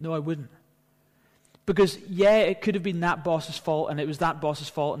 No, I wouldn't. Because, yeah, it could have been that boss's fault, and it was that boss's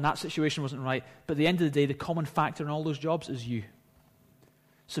fault, and that situation wasn't right. But at the end of the day, the common factor in all those jobs is you.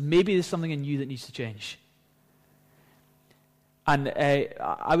 So maybe there's something in you that needs to change. And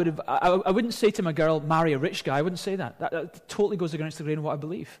I wouldn't say to my girl, marry a rich guy. I wouldn't say that. That totally goes against the grain of what I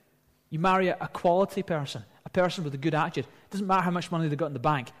believe. You marry a quality person, a person with a good attitude. It doesn't matter how much money they've got in the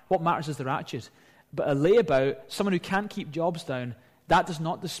bank. What matters is their attitude. But a layabout, someone who can't keep jobs down, that does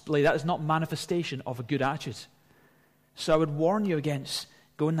not display, that is not manifestation of a good attitude. So I would warn you against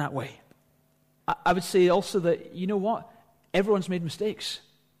going that way. I would say also that, you know what? Everyone's made mistakes.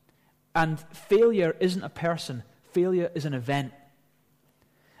 And failure isn't a person. Failure is an event.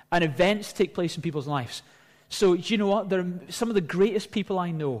 And events take place in people's lives. So, you know what? Some of the greatest people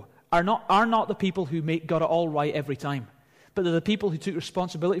I know are not the people who got it all right every time. But they're the people who took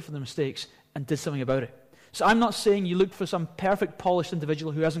responsibility for their mistakes and did something about it. So I'm not saying you look for some perfect, polished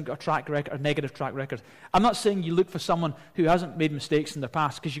individual who hasn't got a track record or negative track record. I'm not saying you look for someone who hasn't made mistakes in their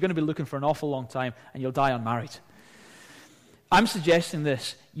past, because you're going to be looking for an awful long time and you'll die unmarried. I'm suggesting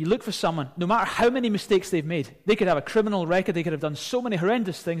this. You look for someone, no matter how many mistakes they've made. They could have a criminal record, they could have done so many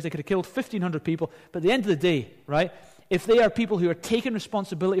horrendous things, they could have killed 1,500 people, but at the end of the day, right, if they are people who are taking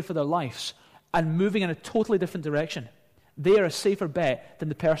responsibility for their lives and moving in a totally different direction, they are a safer bet than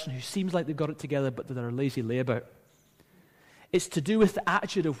the person who seems like they've got it together but they're a lazy layabout. It's to do with the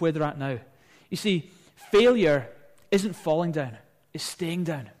attitude of where they're at now. You see, failure isn't falling down, it's staying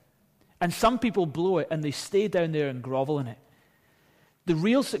down. And some people blow it and they stay down there and grovel in it. The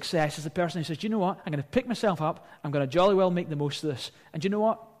real success is the person who says, you know what, I'm going to pick myself up, I'm going to jolly well make the most of this. And you know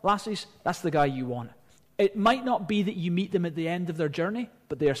what, lassies, that's the guy you want. It might not be that you meet them at the end of their journey,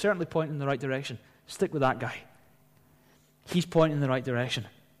 but they are certainly pointing in the right direction. Stick with that guy. He's pointing in the right direction.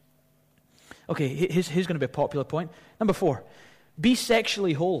 Okay, here's going to be a popular point. Number 4, be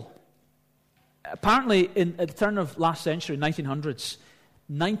sexually whole. Apparently, at the turn of last century, 1900s,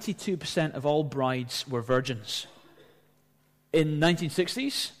 92% of all brides were virgins. In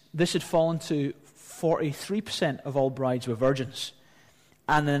 1960s, this had fallen to 43% of all brides were virgins.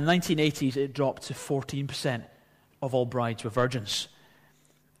 And in the 1980s, it dropped to 14% of all brides were virgins.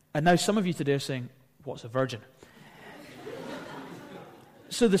 And now some of you today are saying, what's a virgin?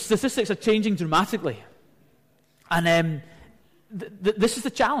 So the statistics are changing dramatically. And this is the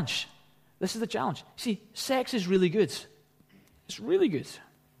challenge. This is the challenge. See, sex is really good. It's really good.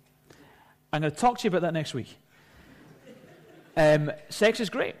 I'm going to talk to you about that next week. Sex is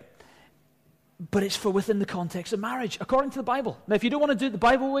great. But it's for within the context of marriage, according to the Bible. Now, if you don't want to do it the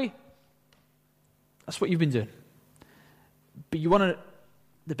Bible way, that's what you've been doing. But you want it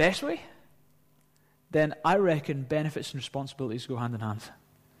the best way, then I reckon benefits and responsibilities go hand in hand.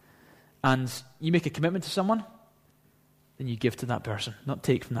 And you make a commitment to someone, then you give to that person. Not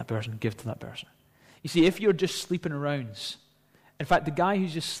take from that person, give to that person. You see, if you're just sleeping around, in fact, the guy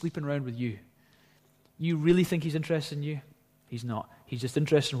who's just sleeping around with you, you really think he's interested in you? He's not. He's just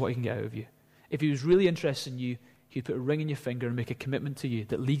interested in what he can get out of you. If he was really interested in you, he'd put a ring in your finger and make a commitment to you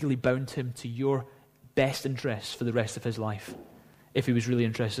that legally bound him to your best interests for the rest of his life, if he was really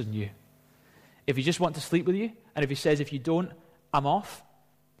interested in you. If he just wants to sleep with you, and if he says, if you don't, I'm off,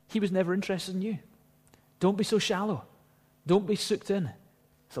 he was never interested in you. Don't be so shallow. Don't be sucked in.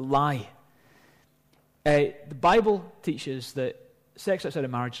 It's a lie. The Bible teaches that sex outside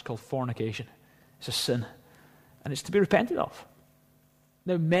of marriage is called fornication. It's a sin. And it's to be repented of.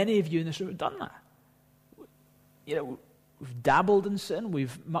 Now, many of you in this room have done that. You know, we've dabbled in sin.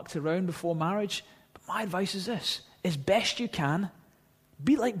 We've mucked around before marriage. But my advice is this. As best you can,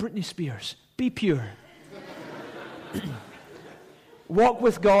 be like Britney Spears. Be pure. Walk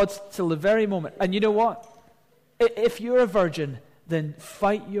with God till the very moment. And you know what? If you're a virgin, then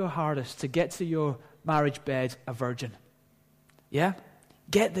fight your hardest to get to your marriage bed a virgin. Yeah?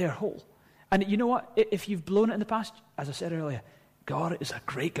 Get there whole. And you know what? If you've blown it in the past, as I said earlier, God is a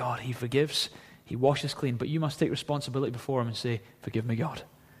great God. He forgives. He washes clean. But you must take responsibility before Him and say, forgive me, God.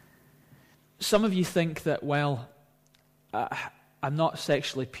 Some of you think that, well, I'm not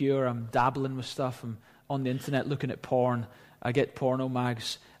sexually pure. I'm dabbling with stuff. I'm on the internet looking at porn. I get porno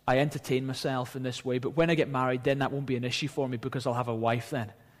mags. I entertain myself in this way. But when I get married, then that won't be an issue for me because I'll have a wife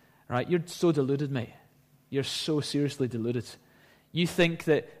then. Right? You're so deluded, mate. You're so seriously deluded. You think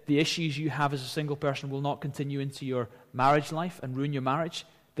that the issues you have as a single person will not continue into your marriage life and ruin your marriage?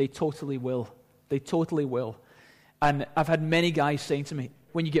 They totally will. They totally will. And I've had many guys saying to me,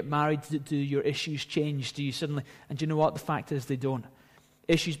 when you get married, do your issues change? Do you suddenly... And do you know what? The fact is they don't.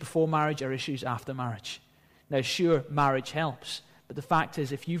 Issues before marriage are issues after marriage. Now, sure, marriage helps. But the fact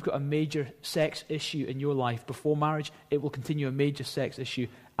is, if you've got a major sex issue in your life before marriage, it will continue a major sex issue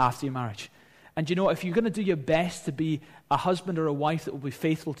after your marriage. And you know what? If you're going to do your best to be a husband or a wife that will be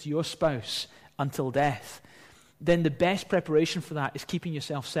faithful to your spouse until death, then the best preparation for that is keeping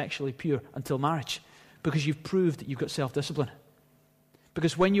yourself sexually pure until marriage, because you've proved that you've got self-discipline.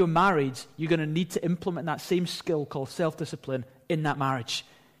 Because when you're married, you're going to need to implement that same skill called self-discipline in that marriage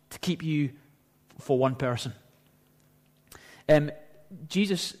to keep you for one person.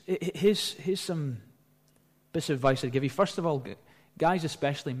 Jesus, here's some bits of advice I'd give you. First of all, guys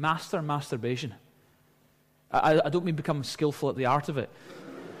especially, master masturbation. I don't mean become skillful at the art of it.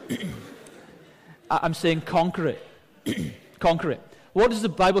 I'm saying conquer it. Conquer it. What does the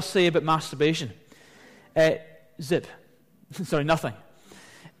Bible say about masturbation? Zip. Sorry, nothing.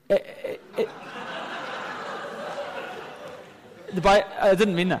 I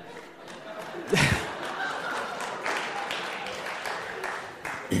didn't mean that.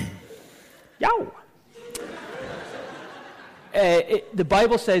 Yow! The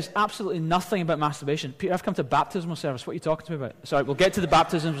Bible says absolutely nothing about masturbation. Peter, I've come to baptismal service. What are you talking to me about? Sorry, we'll get to the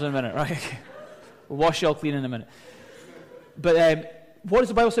baptisms in a minute, right? We'll wash you all clean in a minute. But what does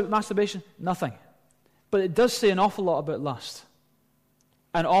the Bible say about masturbation? Nothing. But it does say an awful lot about lust.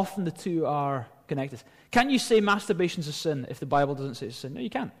 And often the two are connected. Can you say masturbation's a sin if the Bible doesn't say it's a sin? No, you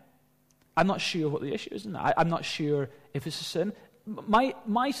can't. I'm not sure what the issue is in that. I'm not sure if it's a sin.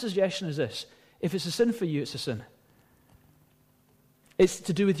 My suggestion is this. If it's a sin for you, it's a sin. It's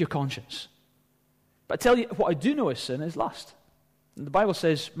to do with your conscience. But I tell you, what I do know is sin is lust. And the Bible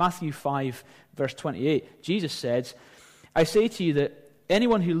says, Matthew 5, verse 28, Jesus says, I say to you that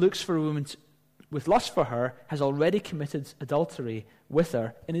Anyone who looks for a woman with lust for her has already committed adultery with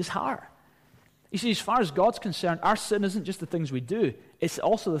her in his heart. You see, as far as God's concerned, our sin isn't just the things we do, it's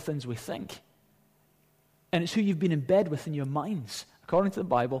also the things we think. And it's who you've been in bed with in your minds. According to the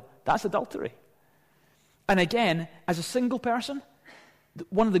Bible, that's adultery. And again, as a single person,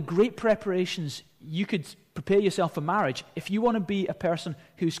 one of the great preparations you could prepare yourself for marriage, if you want to be a person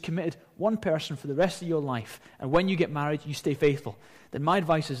who's committed one person for the rest of your life, and when you get married, you stay faithful, then my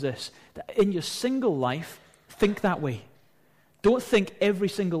advice is this, that in your single life, think that way. Don't think every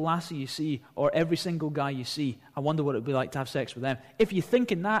single lassie you see or every single guy you see, I wonder what it would be like to have sex with them. If you're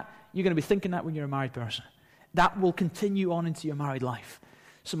thinking that, you're going to be thinking that when you're a married person. That will continue on into your married life.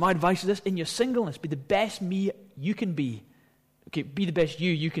 So my advice is this, in your singleness, be the best me you can be. Okay, be the best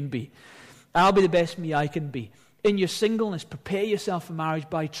you can be. I'll be the best me I can be. In your singleness, prepare yourself for marriage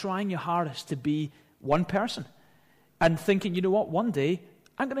by trying your hardest to be one person. And thinking, you know what, one day,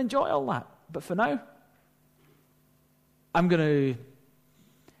 I'm going to enjoy all that. But for now, I'm going to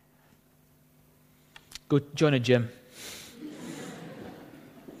go join a gym.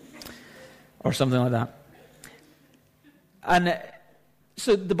 Or something like that. And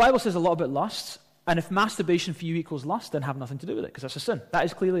so the Bible says a lot about lust. And if masturbation for you equals lust, then have nothing to do with it, because that's a sin. That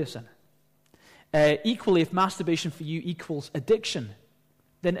is clearly a sin. Equally, if masturbation for you equals addiction,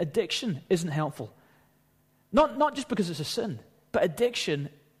 then addiction isn't helpful. Not just because it's a sin, but addiction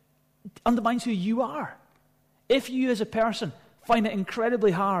undermines who you are. If you as a person find it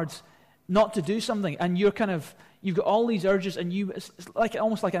incredibly hard not to do something, and you've got all these urges, and it's like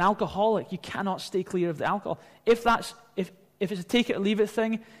almost like an alcoholic, you cannot stay clear of the alcohol. If it's a take it or leave it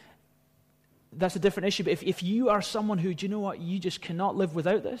thing, that's a different issue. But if you are someone who, do you know what, you just cannot live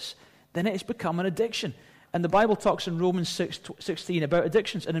without this, then it has become an addiction. And the Bible talks in Romans 6:16 about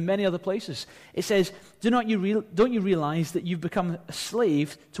addictions, and in many other places. It says, don't you realize that you've become a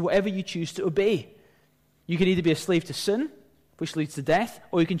slave to whatever you choose to obey? You can either be a slave to sin, which leads to death,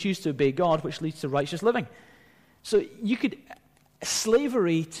 or you can choose to obey God, which leads to righteous living. So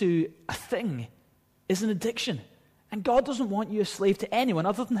slavery to a thing is an addiction. And God doesn't want you a slave to anyone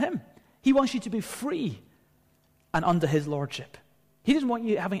other than Him. He wants you to be free and under His lordship. He doesn't want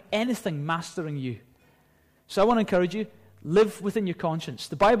you having anything mastering you. So I want to encourage you, live within your conscience.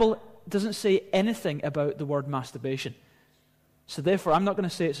 The Bible doesn't say anything about the word masturbation. So therefore, I'm not going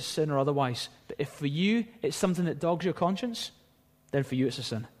to say it's a sin or otherwise. But if for you it's something that dogs your conscience, then for you it's a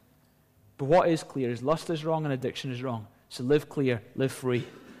sin. But what is clear is lust is wrong and addiction is wrong. So live clear, live free.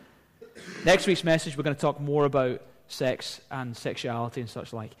 Next week's message, we're going to talk more about sex and sexuality and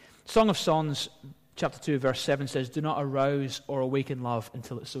such like. Song of Songs, chapter 2, verse 7 says, do not arouse or awaken love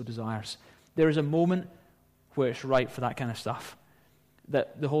until it so desires. There is a moment where it's right for that kind of stuff.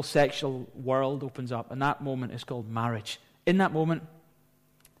 That the whole sexual world opens up, and that moment is called marriage. In that moment,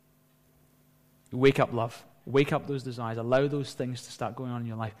 wake up love. Wake up those desires. Allow those things to start going on in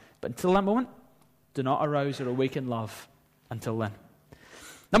your life. But until that moment, do not arouse or awaken love until then.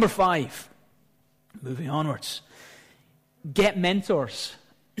 Number 5, moving onwards. Get mentors.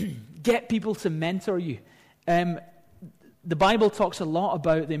 Get people to mentor you. The Bible talks a lot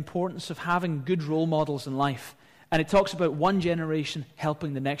about the importance of having good role models in life. And it talks about one generation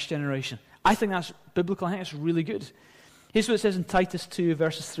helping the next generation. I think that's biblical. I think it's really good. Here's what it says in Titus 2,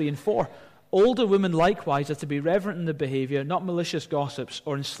 verses 3 and 4. Older women likewise are to be reverent in their behavior, not malicious gossips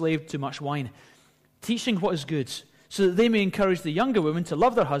or enslaved to much wine, teaching what is good, so that they may encourage the younger women to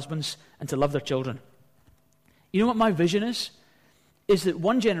love their husbands and to love their children. You know what my vision is? Is that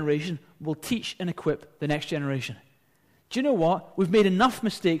one generation will teach and equip the next generation. Do you know what? We've made enough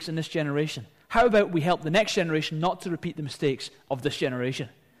mistakes in this generation. How about we help the next generation not to repeat the mistakes of this generation?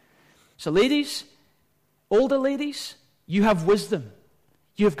 So ladies, older ladies, you have wisdom.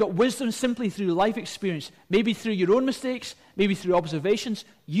 You have got wisdom simply through life experience. Maybe through your own mistakes, maybe through observations.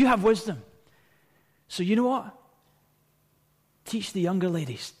 You have wisdom. So you know what? Teach the younger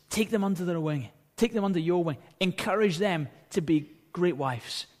ladies. Take them under their wing. Take them under your wing. Encourage them to be great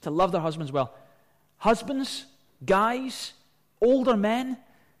wives, to love their husbands well. Husbands, guys, older men,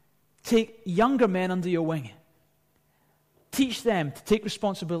 take younger men under your wing. Teach them to take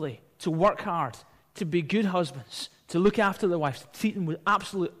responsibility, to work hard, to be good husbands, to look after their wives, to treat them with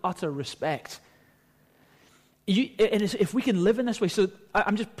absolute, utter respect. If we can live in this way, so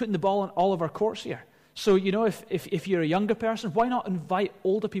I'm just putting the ball in all of our courts here. So, you know, if you're a younger person, why not invite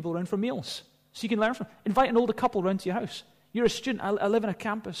older people around for meals? So you can learn from them. Invite an older couple around to your house. You're a student. I live in a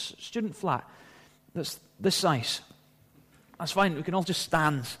campus student flat that's this size. That's fine. We can all just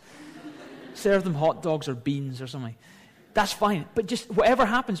stand. Serve them hot dogs or beans or something. That's fine. But just whatever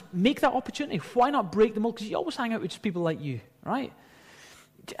happens, make that opportunity. Why not break the mold? Because you always hang out with just people like you, right?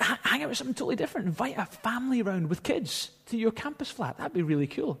 Hang out with something totally different. Invite a family around with kids to your campus flat. That'd be really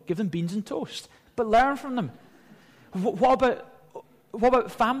cool. Give them beans and toast. But learn from them. What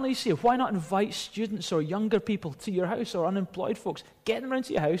about families here? Why not invite students or younger people to your house, or unemployed folks? Get them around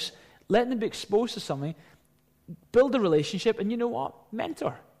to your house, let them be exposed to something, build a relationship, and you know what?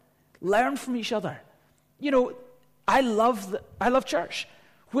 Mentor. Learn from each other. I love church.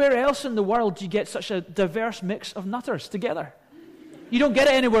 Where else in the world do you get such a diverse mix of nutters together? You don't get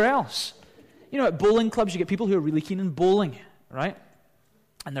it anywhere else. At bowling clubs, you get people who are really keen on bowling, right?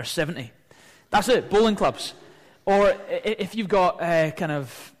 And they're 70. That's it, bowling clubs. Or if you've got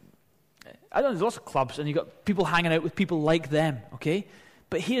there's lots of clubs, and you've got people hanging out with people like them, okay?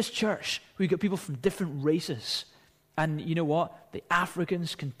 But here's church, where you've got people from different races. And you know what? The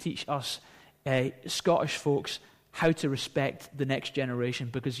Africans can teach us Scottish folks how to respect the next generation,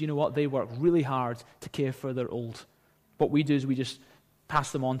 because you know what? They work really hard to care for their old. What we do is we just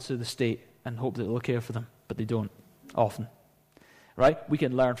pass them on to the state and hope that they'll care for them, but they don't, often. Right? We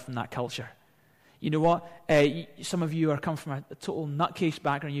can learn from that culture. You know what? Some of you are come from a total nutcase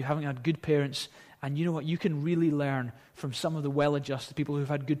background. You haven't had good parents. And you know what? You can really learn from some of the well-adjusted people who've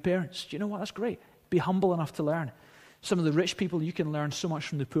had good parents. Do you know what? That's great. Be humble enough to learn. Some of the rich people, you can learn so much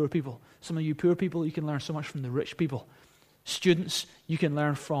from the poor people. Some of you poor people, you can learn so much from the rich people. Students, you can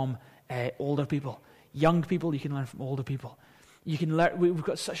learn from older people. Young people, you can learn from older people. You can learn. We've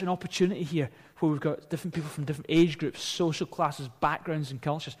got such an opportunity here where we've got different people from different age groups, social classes, backgrounds, and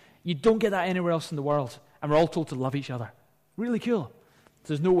cultures. You don't get that anywhere else in the world. And we're all told to love each other. Really cool.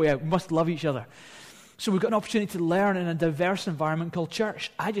 There's no way out. We must love each other. So we've got an opportunity to learn in a diverse environment called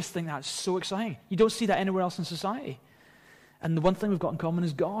church. I just think that's so exciting. You don't see that anywhere else in society. And the one thing we've got in common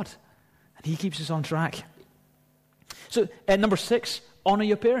is God. And He keeps us on track. So, number 6, honor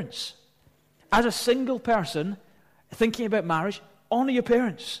your parents. As a single person thinking about marriage, honor your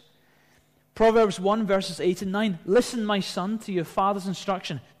parents. Proverbs 1, verses 8 and 9. Listen, my son, to your father's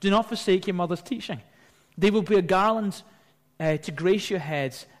instruction. Do not forsake your mother's teaching. They will be a garland to grace your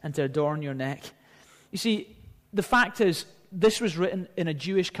heads and to adorn your neck. You see, the fact is, this was written in a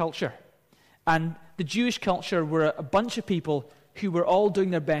Jewish culture. And the Jewish culture were a bunch of people who were all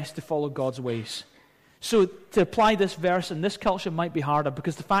doing their best to follow God's ways. So to apply this verse in this culture might be harder,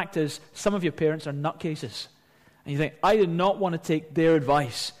 because the fact is, some of your parents are nutcases. And you think, I do not want to take their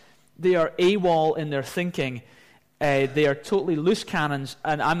advice. They are AWOL in their thinking. They are totally loose cannons,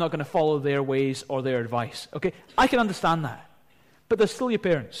 and I'm not going to follow their ways or their advice. Okay, I can understand that. But they're still your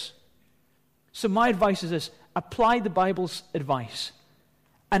parents. So my advice is this: apply the Bible's advice,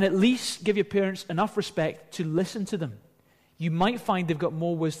 and at least give your parents enough respect to listen to them. You might find they've got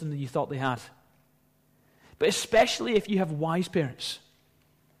more wisdom than you thought they had. But especially if you have wise parents.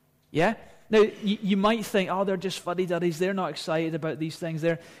 Yeah? Now, you might think, oh, they're just fuddy-duddies, they're not excited about these things,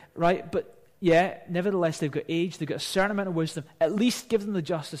 right? But yeah, nevertheless, they've got age, they've got a certain amount of wisdom. At least give them the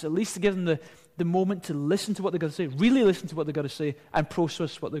justice, at least give them the moment to listen to what they've got to say, really listen to what they've got to say, and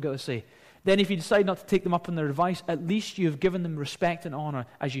process what they've got to say. Then if you decide not to take them up on their advice, at least you have given them respect and honor,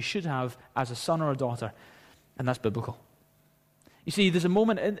 as you should have as a son or a daughter. And that's biblical. You see, there's a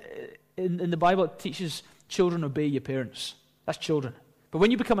moment in the Bible that teaches children obey your parents. That's children. But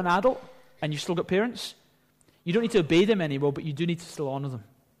when you become an adult, and you've still got parents, you don't need to obey them anymore, but you do need to still honor them.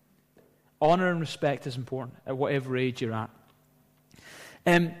 Honor and respect is important at whatever age you're at.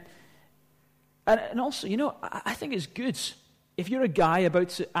 And also, I think it's good. If you're a guy about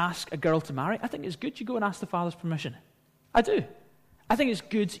to ask a girl to marry, I think it's good you go and ask the father's permission. I do. I think it's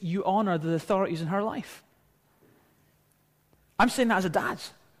good you honor the authorities in her life. I'm saying that as a dad.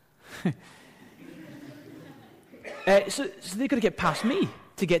 So they've got to get past me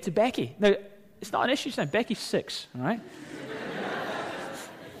to get to Becky. Now, it's not an issue now. Becky's 6, all right?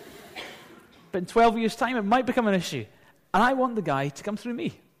 But in 12 years' time, it might become an issue. And I want the guy to come through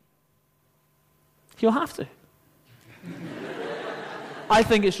me. He'll have to. I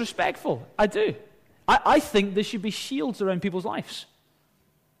think it's respectful. I do. I think there should be shields around people's lives.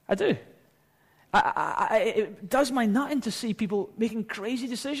 I do. It does my nut in to see people making crazy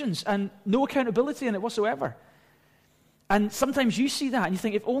decisions and no accountability in it whatsoever. And sometimes you see that and you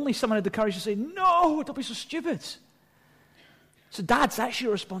think, if only someone had the courage to say, no, don't be so stupid. So dads, that's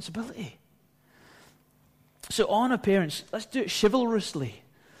your responsibility. So honor parents. Let's do it chivalrously.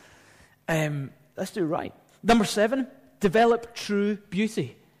 Let's do it right. Number 7, develop true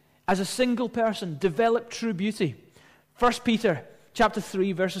beauty. As a single person, develop true beauty. 1 Peter chapter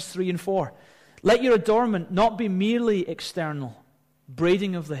 3, verses 3 and 4. Let your adornment not be merely external,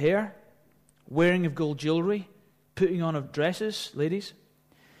 braiding of the hair, wearing of gold jewelry, putting on of dresses, ladies.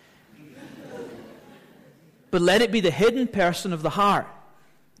 But let it be the hidden person of the heart,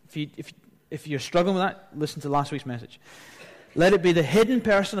 If you're struggling with that, listen to last week's message. Let it be the hidden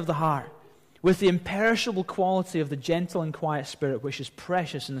person of the heart, with the imperishable quality of the gentle and quiet spirit, which is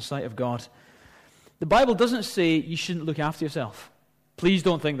precious in the sight of God. The Bible doesn't say you shouldn't look after yourself. Please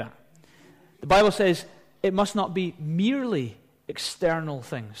don't think that. The Bible says it must not be merely external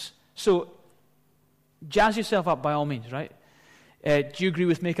things. So, jazz yourself up by all means, right? Do you agree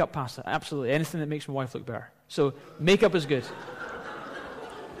with makeup, Pastor? Absolutely. Anything that makes my wife look better. So, makeup is good.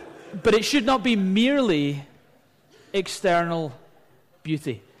 But it should not be merely external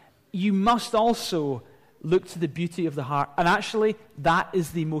beauty. You must also look to the beauty of the heart. And actually, that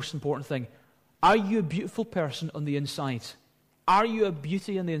is the most important thing. Are you a beautiful person on the inside? Are you a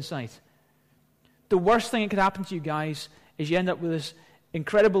beauty on the inside? The worst thing that could happen to you guys is you end up with this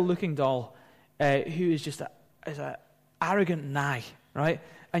incredible looking doll who is just an arrogant nag, right?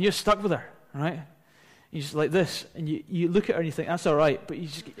 And you're stuck with her, right? You're just like this, and you look at her and you think, that's all right, but you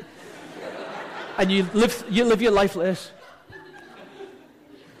just... and you live your life like this.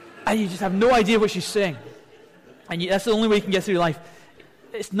 And you just have no idea what she's saying. And that's the only way you can get through life.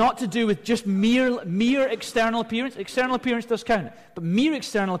 It's not to do with just mere external appearance. External appearance does count. But mere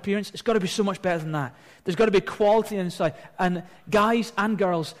external appearance, it's got to be so much better than that. There's got to be quality inside. And guys and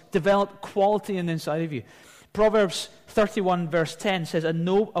girls, develop quality in the inside of you. Proverbs 31 verse 10 says, a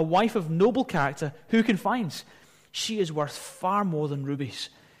wife of noble character, who can find? She is worth far more than rubies.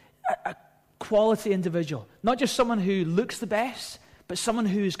 A quality individual. Not just someone who looks the best, but someone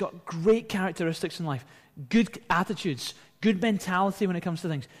who's got great characteristics in life. Good attitudes. Good mentality when it comes to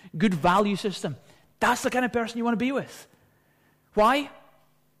things. Good value system. That's the kind of person you want to be with. Why?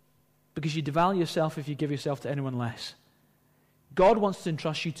 Because you devalue yourself if you give yourself to anyone less. God wants to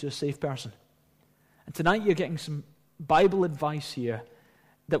entrust you to a safe person. And tonight you're getting some Bible advice here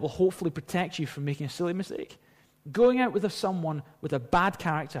that will hopefully protect you from making a silly mistake. Going out with someone with a bad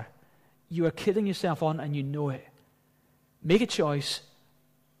character, you are kidding yourself on and you know it. Make a choice.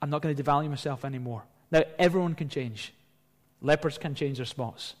 I'm not going to devalue myself anymore. Now, everyone can change. Leopards can change their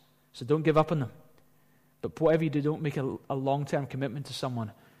spots. So don't give up on them. But whatever you do, don't make a long-term commitment to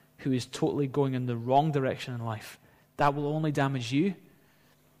someone who is totally going in the wrong direction in life. That will only damage you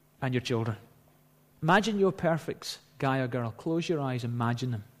and your children. Imagine your perfect guy or girl. Close your eyes,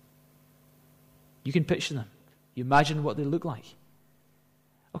 imagine them. You can picture them. You imagine what they look like.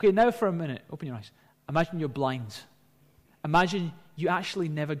 Okay, now for a minute, open your eyes. Imagine you're blind. Imagine you actually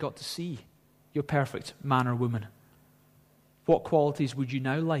never got to see your perfect man or woman. What qualities would you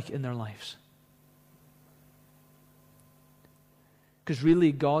now like in their lives? Because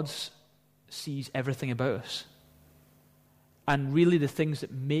really, God sees everything about us. And really, the things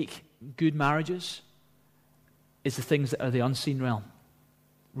that make good marriages is the things that are the unseen realm.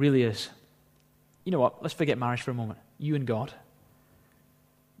 Really is. You know what? Let's forget marriage for a moment. You and God.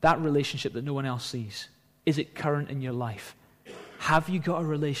 That relationship that no one else sees. Is it current in your life? Have you got a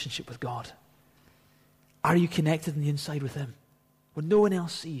relationship with God? Are you connected on the inside with Him? When no one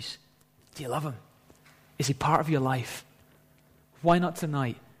else sees, do you love Him? Is He part of your life? Why not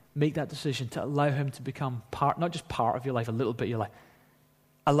tonight make that decision to allow Him to become part, not just part of your life, a little bit of your life.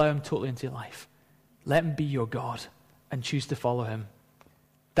 Allow Him totally into your life. Let Him be your God and choose to follow Him.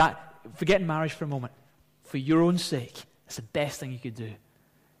 Forget marriage for a moment. For your own sake, that's the best thing you could do.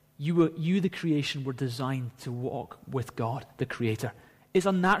 You, the creation, were designed to walk with God, the Creator. It's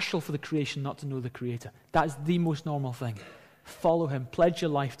unnatural for the creation not to know the Creator. That is the most normal thing. Follow Him. Pledge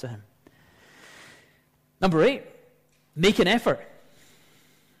your life to Him. Number 8, make an effort.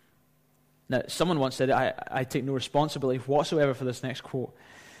 Now, someone once said, I take no responsibility whatsoever for this next quote.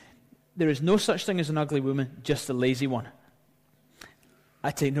 There is no such thing as an ugly woman, just a lazy one. I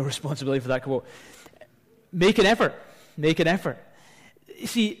take no responsibility for that quote. Make an effort. Make an effort. You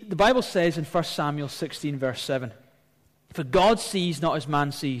see, the Bible says in 1 Samuel 16, verse 7, for God sees not as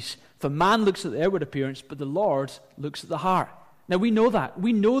man sees. For man looks at the outward appearance, but the Lord looks at the heart. Now, we know that.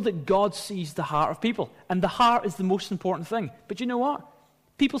 We know that God sees the heart of people. And the heart is the most important thing. But you know what?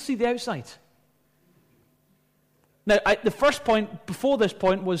 People see the outside. Now, the first point before this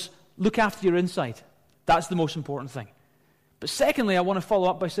point was look after your inside. That's the most important thing. But secondly, I want to follow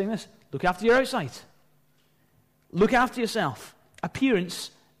up by saying this. Look after your outside. Look after yourself.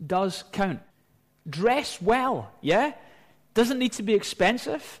 Appearance does count. Dress well, yeah? Doesn't need to be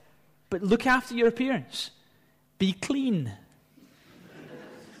expensive, but look after your appearance. Be clean.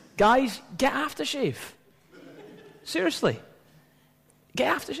 Guys, get aftershave. Seriously.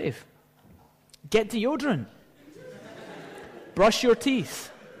 Get aftershave. Get deodorant. Brush your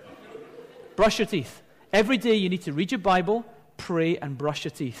teeth. Brush your teeth. Every day you need to read your Bible, pray, and brush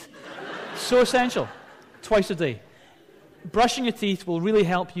your teeth. So essential. Twice a day. brushing your teeth will really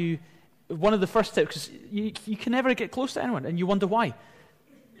help you. One of the first tips, because you can never get close to anyone, and you wonder why.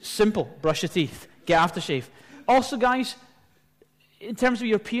 Simple, brush your teeth, get aftershave. Also, guys, in terms of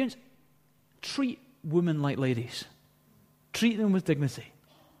your appearance, treat women like ladies. Treat them with dignity.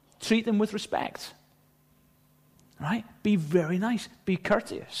 Treat them with respect. Right? Be very nice. Be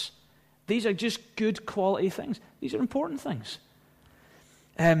courteous. These are just good quality things. These are important things.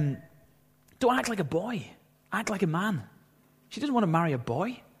 Don't act like a boy. Act like a man. She doesn't want to marry a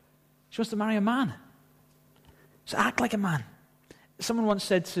boy. She wants to marry a man. So act like a man. Someone once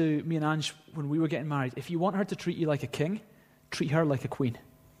said to me and Ange when we were getting married, if you want her to treat you like a king, treat her like a queen.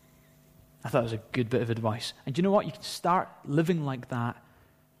 I thought it was a good bit of advice. And you know what? You can start living like that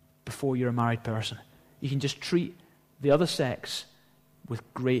before you're a married person. You can just treat the other sex with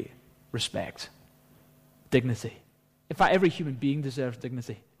great respect, dignity. In fact, every human being deserves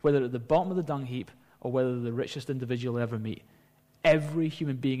dignity, whether at the bottom of the dung heap or whether the richest individual you'll ever meet. Every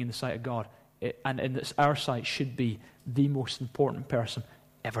human being in the sight of God, and in our sight, should be the most important person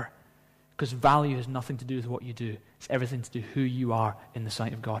ever. Because value has nothing to do with what you do. It's everything to do with who you are in the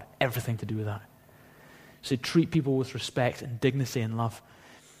sight of God. Everything to do with that. So treat people with respect and dignity and love.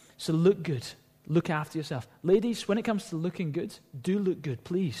 So look good. Look after yourself. Ladies, when it comes to looking good, do look good,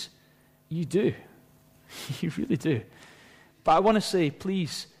 please. You do. You really do. But I want to say,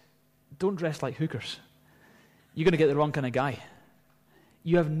 please, don't dress like hookers. You're going to get the wrong kind of guy.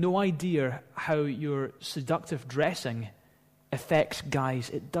 You have no idea how your seductive dressing affects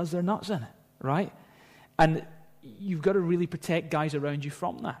guys. It does their nuts in, right? And you've got to really protect guys around you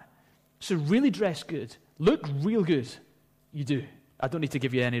from that. So really dress good. Look real good. You do. I don't need to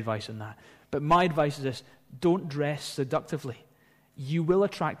give you any advice on that. But my advice is this: don't dress seductively. You will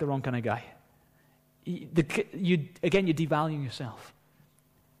attract the wrong kind of guy. You're devaluing yourself.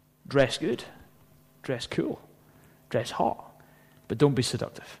 Dress good. Dress cool. Dress hot. But don't be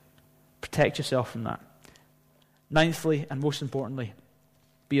seductive. Protect yourself from that. Ninthly, and most importantly,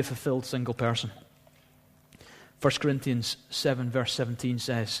 be a fulfilled single person. 1 Corinthians 7 verse 17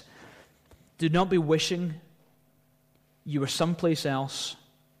 says, do not be wishing you were someplace else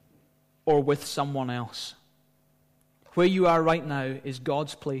or with someone else. Where you are right now is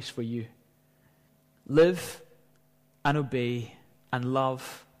God's place for you. Live and obey and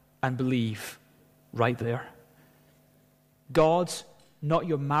love and believe right there. God, not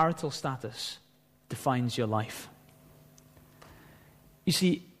your marital status, defines your life. You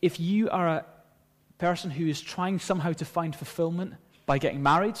see, if you are a person who is trying somehow to find fulfillment by getting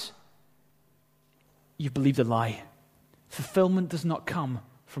married, you've believed a lie. Fulfillment does not come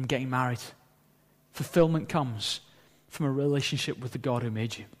from getting married. Fulfillment comes from a relationship with the God who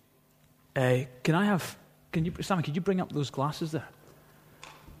made you. Sammy, could you bring up those glasses there?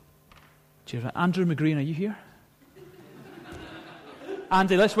 Cheers. Andrew McGreen, are you here?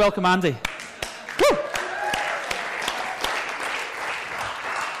 Andy, let's welcome Andy. Woo!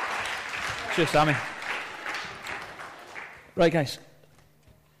 Cheers, Sammy. Right, guys.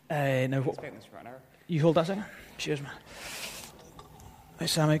 Now, you hold that second? Cheers, man. Right,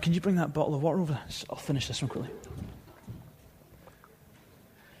 Sammy, can you bring that bottle of water over there? I'll finish this one quickly.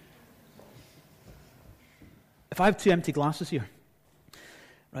 If I have two empty glasses here,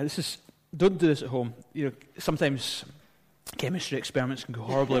 right, don't do this at home. Sometimes chemistry experiments can go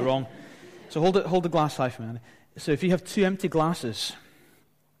horribly wrong. So hold the glass high for me. So if you have two empty glasses,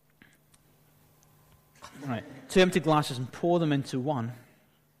 right, two empty glasses and pour them into one,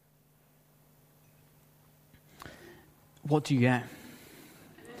 what do you get?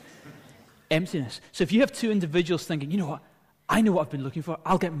 Emptiness. So if you have two individuals thinking, you know what, I know what I've been looking for,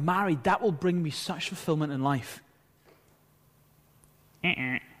 I'll get married, that will bring me such fulfillment in life.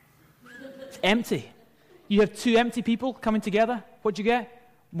 It's empty. You have two empty people coming together, what do you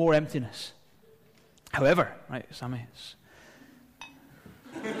get? More emptiness. However, right, Sammy,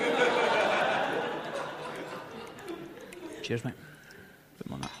 cheers, mate. Put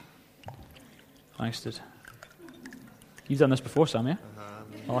them on that. Thanks, dude. You've done this before, Sammy, yeah?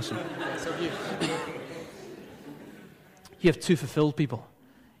 Awesome. So have you. You have two fulfilled people.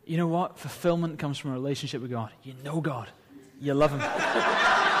 You know what? Fulfillment comes from a relationship with God. You know God. You love Him.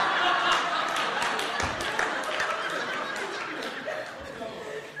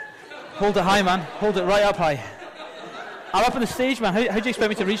 Hold it high, man. Hold it right up high. I'm up on the stage, man. How do you expect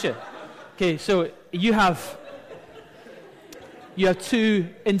me to reach it? Okay, so you have two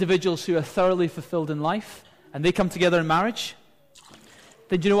individuals who are thoroughly fulfilled in life, and they come together in marriage.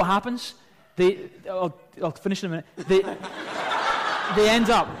 Then do you know what happens? I'll finish in a minute. They end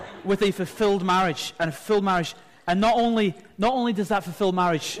up with a fulfilled marriage, and a fulfilled marriage. And not only does that fulfilled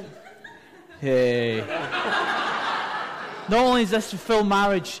marriage, hey, Not only does this fulfill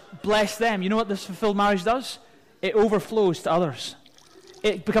marriage, bless them, you know what this fulfilled marriage does? It overflows to others.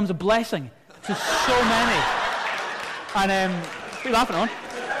 It becomes a blessing to so many. And what are you laughing on?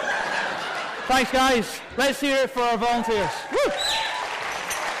 Thanks, guys. Let's hear it for our volunteers. Woo!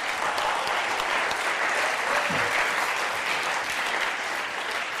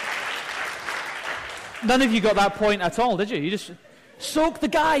 None of you got that point at all, did you? You just soak the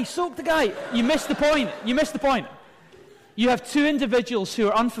guy. You missed the point. You have two individuals who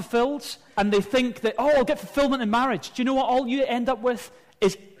are unfulfilled, and they think that, I'll get fulfillment in marriage. Do you know what all you end up with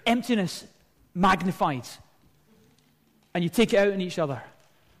is emptiness magnified? And you take it out on each other.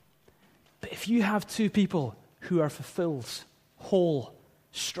 But if you have two people who are fulfilled, whole,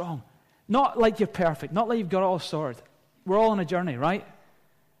 strong, not like you're perfect, not like you've got it all sorted. We're all on a journey, right?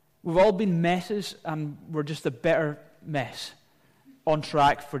 We've all been messes, and we're just a better mess on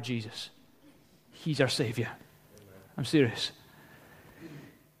track for Jesus. He's our Savior. I'm serious.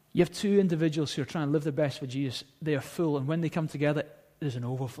 You have two individuals who are trying to live their best for Jesus. They are full, and when they come together, there's an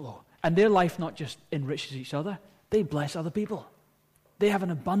overflow. And their life not just enriches each other, they bless other people. They have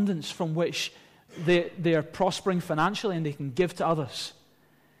an abundance from which they are prospering financially, and they can give to others.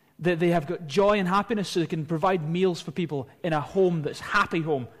 They have got joy and happiness, so they can provide meals for people in a home that's happy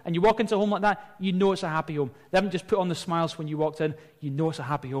home. And you walk into a home like that, you know it's a happy home. They haven't just put on the smiles when you walked in. You know it's a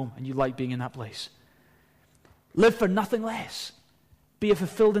happy home, and you like being in that place. Live for nothing less. Be a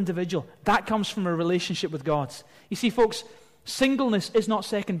fulfilled individual. That comes from a relationship with God. You see, folks, singleness is not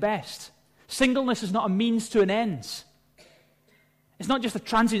second best. Singleness is not a means to an end. It's not just a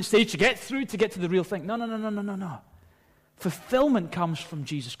transient stage to get through, to get to the real thing. No. Fulfillment comes from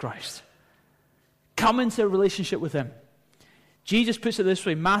Jesus Christ. Come into a relationship with Him. Jesus puts it this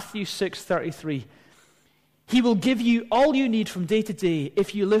way, Matthew 6:33. He will give you all you need from day to day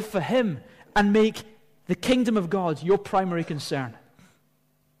if you live for Him and make the kingdom of God your primary concern.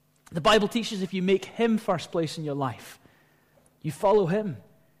 The Bible teaches if you make Him first place in your life, you follow Him,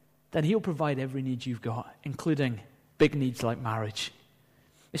 then He'll provide every need you've got, including big needs like marriage.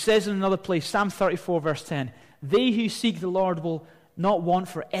 It says in another place, Psalm 34 verse 10, they who seek the Lord will not want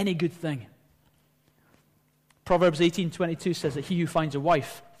for any good thing. Proverbs 18:22 says that he who finds a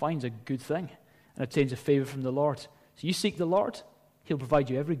wife finds a good thing and obtains a favor from the Lord. So you seek the Lord, He'll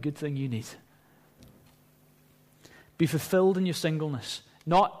provide you every good thing you need. Be fulfilled in your singleness,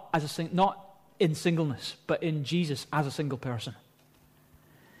 not in singleness, but in Jesus as a single person.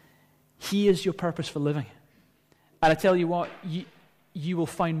 He is your purpose for living. And I tell you what, you will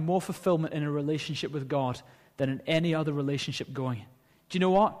find more fulfillment in a relationship with God than in any other relationship going. Do you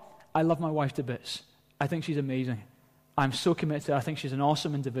know what? I love my wife to bits. I think she's amazing. I'm so committed to her. I think she's an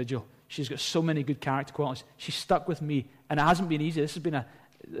awesome individual. She's got so many good character qualities. She's stuck with me, and it hasn't been easy.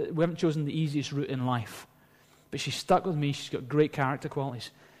 We haven't chosen the easiest route in life. But she's stuck with me. She's got great character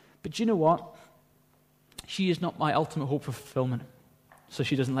qualities. But do you know what? She is not my ultimate hope for fulfillment. So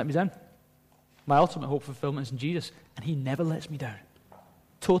she doesn't let me down. My ultimate hope for fulfillment is in Jesus, and He never lets me down.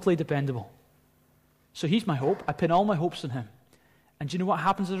 Totally dependable. So He's my hope. I pin all my hopes on Him. And do you know what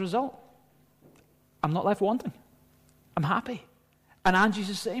happens as a result? I'm not left wanting. I'm happy. And Angie's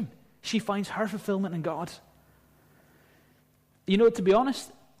the same. She finds her fulfillment in God. You know, to be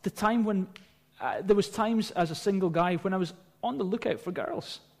honest, the time when there was times as a single guy when I was on the lookout for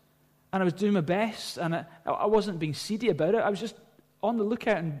girls. And I was doing my best, and I wasn't being seedy about it. I was just on the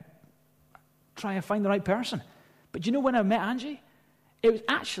lookout and trying to find the right person. But you know when I met Angie? It was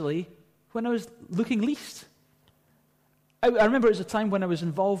actually when I was looking least. I remember it was a time when I was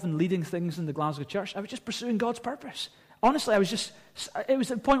involved in leading things in the Glasgow church. I was just pursuing God's purpose. Honestly, it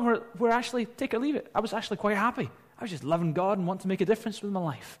was a point where actually, take it or leave it, I was actually quite happy. I was just loving God and wanting to make a difference with my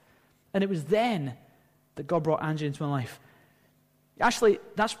life. And it was then that God brought Angie into my life. Actually,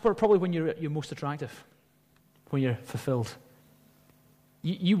 that's probably when you're most attractive, when you're fulfilled.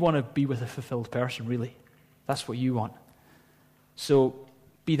 You want to be with a fulfilled person, really. That's what you want. So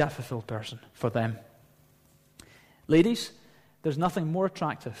be that fulfilled person for them. Ladies, there's nothing more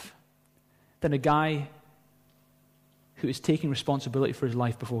attractive than a guy who is taking responsibility for his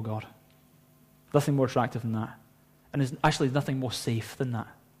life before God. Nothing more attractive than that. And there's actually nothing more safe than that.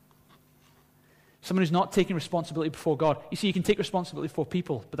 Someone who's not taking responsibility before God. You see, you can take responsibility for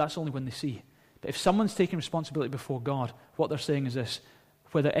people, but that's only when they see. But if someone's taking responsibility before God, what they're saying is this: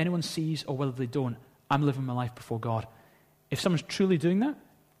 whether anyone sees or whether they don't, I'm living my life before God. If someone's truly doing that,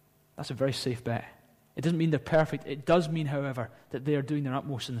 that's a very safe bet. It doesn't mean they're perfect. It does mean, however, that they are doing their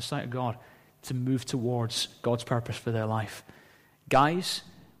utmost in the sight of God to move towards God's purpose for their life. Guys,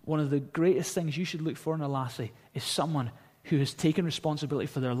 one of the greatest things you should look for in a lassie is someone who has taken responsibility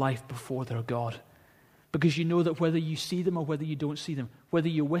for their life before their God. Because you know that whether you see them or whether you don't see them, whether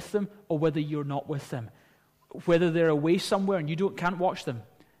you're with them or whether you're not with them, whether they're away somewhere and you can't watch them,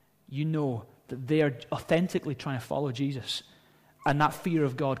 you know that they are authentically trying to follow Jesus. And that fear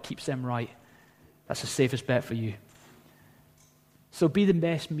of God keeps them right. That's the safest bet for you. So be the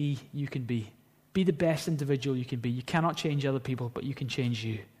best me you can be. Be the best individual you can be. You cannot change other people, but you can change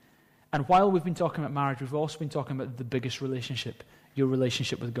you. And while we've been talking about marriage, we've also been talking about the biggest relationship, your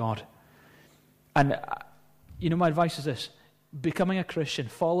relationship with God. And, my advice is this. Becoming a Christian,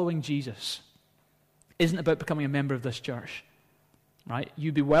 following Jesus, isn't about becoming a member of this church. Right?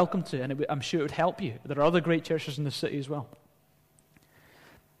 You'd be welcome to, and I'm sure it would help you. There are other great churches in the city as well.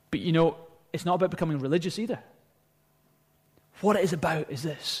 But, it's not about becoming religious either. What it is about is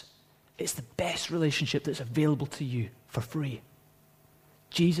this. It's the best relationship that's available to you for free.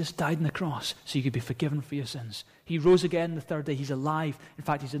 Jesus died on the cross so you could be forgiven for your sins. He rose again the third day. He's alive. In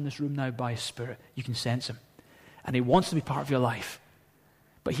fact, he's in this room now by his Spirit. You can sense him. And he wants to be part of your life.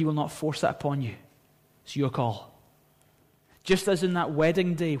 But he will not force that upon you. It's your call. Just as in that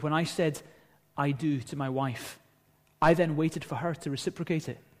wedding day when I said, I do to my wife, I then waited for her to reciprocate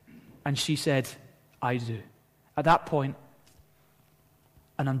it. And she said, I do. At that point,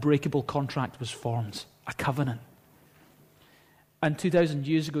 an unbreakable contract was formed, a covenant. And 2,000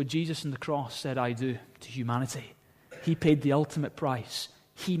 years ago, Jesus on the cross said, I do to humanity. He paid the ultimate price.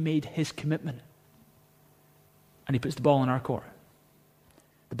 He made his commitment. And he puts the ball in our court.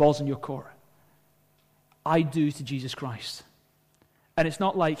 The ball's in your court. I do to Jesus Christ. And it's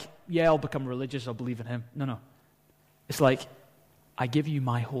not like, I'll become religious, I'll believe in him. No. It's like, I give you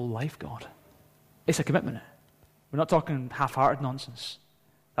my whole life, God. It's a commitment. We're not talking half-hearted nonsense.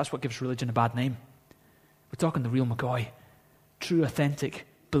 That's what gives religion a bad name. We're talking the real McCoy. True, authentic,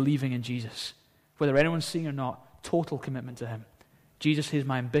 believing in Jesus. Whether anyone's seeing or not, total commitment to him. Jesus, here's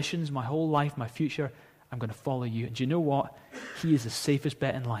my ambitions, my whole life, my future. I'm going to follow you. And do you know what? He is the safest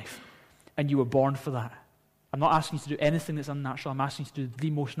bet in life. And you were born for that. I'm not asking you to do anything that's unnatural. I'm asking you to do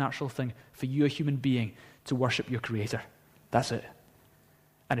the most natural thing for you, a human being, to worship your Creator. That's it.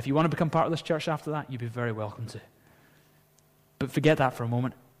 And if you want to become part of this church after that, you'd be very welcome to. But forget that for a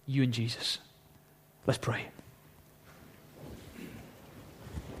moment. You and Jesus. Let's pray.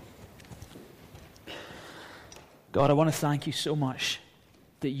 God, I want to thank you so much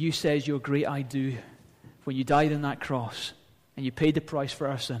that you said your great I do when you died on that cross and you paid the price for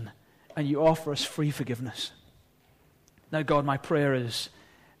our sin and you offer us free forgiveness. Now, God, my prayer is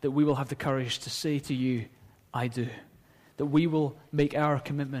that we will have the courage to say to you, I do. That we will make our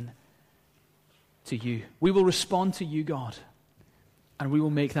commitment to you. We will respond to you, God, and we will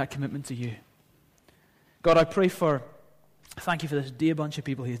make that commitment to you. God, I pray thank you for this dear bunch of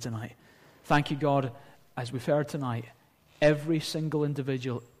people here tonight. Thank you, God, as we've heard tonight, every single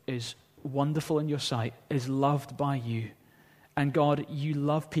individual is wonderful in your sight, is loved by you. And God, you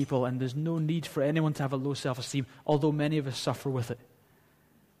love people, and there's no need for anyone to have a low self-esteem, although many of us suffer with it.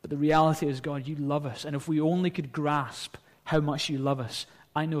 But the reality is, God, you love us, and if we only could grasp how much you love us,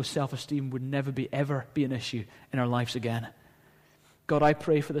 I know self-esteem would never ever be an issue in our lives again. God, I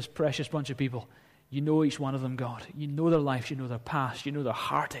pray for this precious bunch of people. You know each one of them, God. You know their lives, you know their past, you know their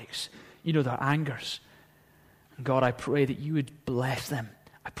heartaches, you know their angers. And God, I pray that you would bless them.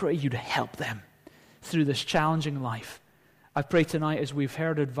 I pray you'd help them through this challenging life. I pray tonight, as we've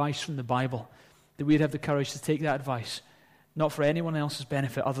heard advice from the Bible, that we'd have the courage to take that advice, not for anyone else's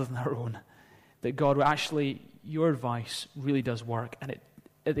benefit other than our own. That God, actually, your advice really does work, and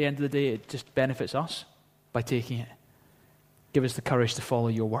at the end of the day, it just benefits us by taking it. Give us the courage to follow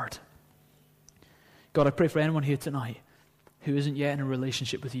your word. God, I pray for anyone here tonight who isn't yet in a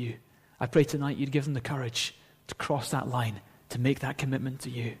relationship with you. I pray tonight you'd give them the courage to cross that line, to make that commitment to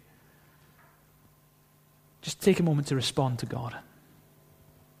you. Just take a moment to respond to God.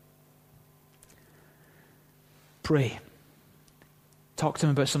 Pray. Talk to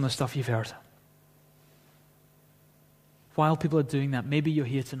him about some of the stuff you've heard. While people are doing that, maybe you're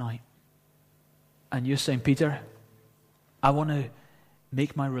here tonight and you're saying, Peter, I want to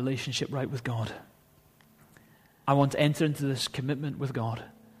make my relationship right with God. I want to enter into this commitment with God.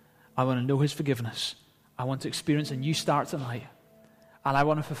 I want to know his forgiveness. I want to experience a new start tonight. And I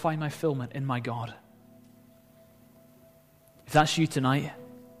want to find my fulfillment in my God. If that's you tonight,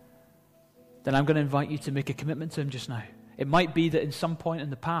 then I'm going to invite you to make a commitment to him just now. It might be that in some point in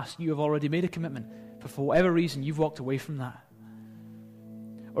the past you have already made a commitment, but for whatever reason you've walked away from that.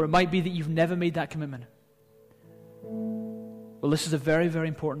 Or it might be that you've never made that commitment. Well, this is a very, very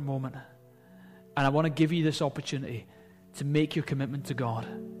important moment. And I want to give you this opportunity to make your commitment to God.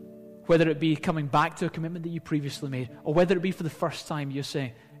 Whether it be coming back to a commitment that you previously made, or whether it be for the first time you're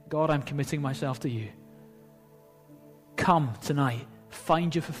saying, God, I'm committing myself to you. come tonight,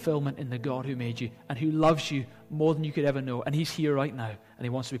 find your fulfillment in the God who made you and who loves you more than you could ever know. And he's here right now, and he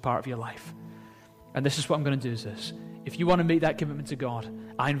wants to be part of your life. And this is what I'm going to do is this. If you want to make that commitment to God,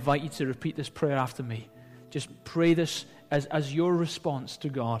 I invite you to repeat this prayer after me. Just pray this as your response to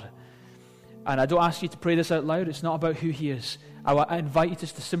God. And I don't ask you to pray this out loud. It's not about who he is. I invite you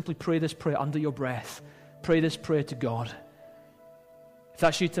just to simply pray this prayer under your breath. Pray this prayer to God. If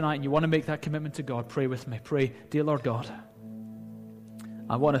that's you tonight and you want to make that commitment to God, pray with me. Pray, dear Lord God,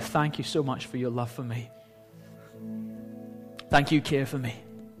 I want to thank you so much for your love for me. Thank you care for me.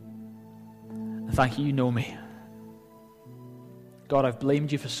 And thank you know me. God, I've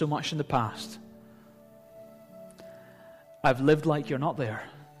blamed you for so much in the past. I've lived like you're not there.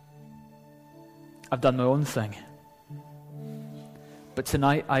 I've done my own thing. But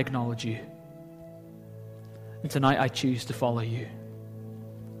tonight I acknowledge you. And tonight I choose to follow you.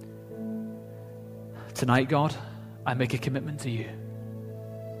 Tonight, God, I make a commitment to you.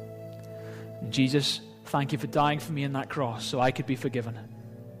 And Jesus, thank you for dying for me on that cross so I could be forgiven.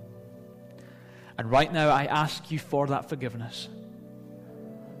 And right now I ask you for that forgiveness.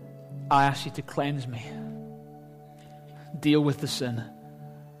 I ask you to cleanse me. Deal with the sin.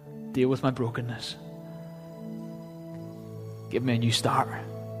 Deal with my brokenness. Give me a new start.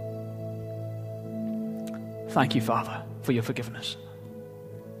 Thank you, Father, for your forgiveness.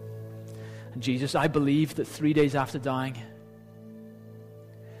 And Jesus, I believe that 3 days after dying,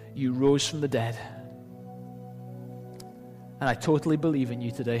 you rose from the dead. And I totally believe in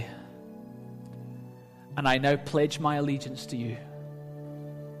you today. And I now pledge my allegiance to you.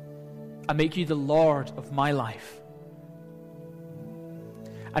 I make you the Lord of my life.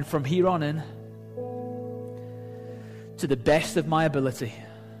 And from here on in, to the best of my ability,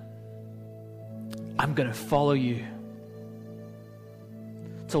 I'm going to follow you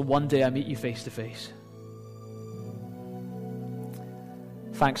till one day I meet you face to face.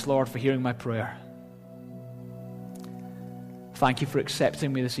 Thanks, Lord, for hearing my prayer. Thank you for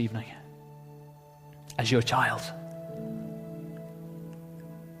accepting me this evening as your child.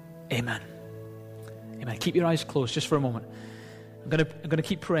 Amen. Amen. Keep your eyes closed just for a moment. I'm going to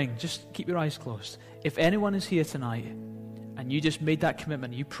keep praying. Just keep your eyes closed. If anyone is here tonight and you just made that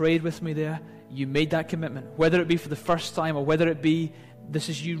commitment, you prayed with me there, you made that commitment, whether it be for the first time or whether it be this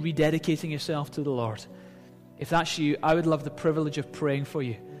is you rededicating yourself to the Lord. If that's you, I would love the privilege of praying for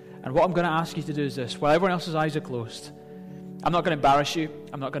you. And what I'm going to ask you to do is this. While everyone else's eyes are closed, I'm not going to embarrass you.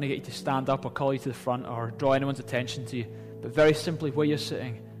 I'm not going to get you to stand up or call you to the front or draw anyone's attention to you. But very simply, where you're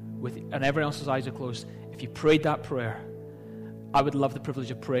sitting and everyone else's eyes are closed, if you prayed that prayer, I would love the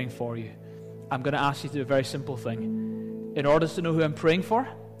privilege of praying for you. I'm going to ask you to do a very simple thing. In order to know who I'm praying for,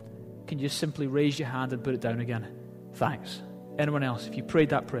 can you just simply raise your hand and put it down again? Thanks. Anyone else, if you prayed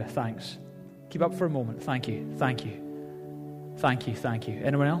that prayer, thanks. Keep up for a moment. Thank you. Thank you. Thank you. Thank you.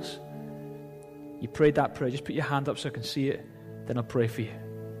 Anyone else? You prayed that prayer. Just put your hand up so I can see it. Then I'll pray for you.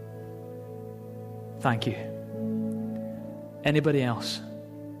 Thank you. Anybody else?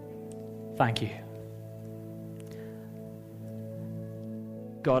 Thank you.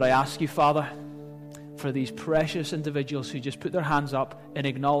 God, I ask you, Father, for these precious individuals who just put their hands up in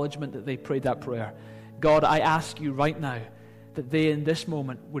acknowledgement that they prayed that prayer. God, I ask you right now that they in this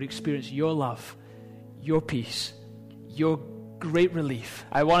moment would experience your love, your peace, your great relief.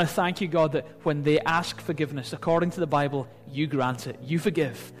 I want to thank you, God, that when they ask forgiveness, according to the Bible, you grant it. You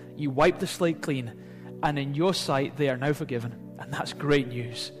forgive. You wipe the slate clean. And in your sight, they are now forgiven. And that's great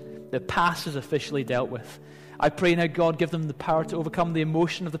news. The past is officially dealt with. I pray now, God, give them the power to overcome the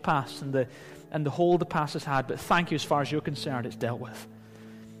emotion of the past and the hold the past has had. But thank you, as far as you're concerned, it's dealt with.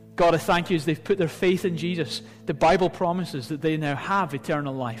 God, I thank you as they've put their faith in Jesus. The Bible promises that they now have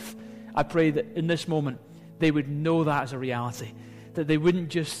eternal life. I pray that in this moment, they would know that as a reality. That they wouldn't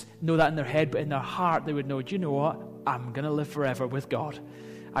just know that in their head, but in their heart they would know, do you know what? I'm going to live forever with God.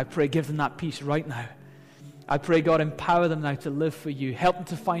 I pray, give them that peace right now. I pray, God, empower them now to live for you. Help them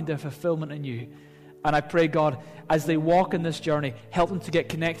to find their fulfillment in you. And I pray, God, as they walk in this journey, help them to get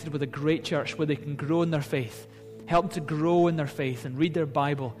connected with a great church where they can grow in their faith. Help them to grow in their faith and read their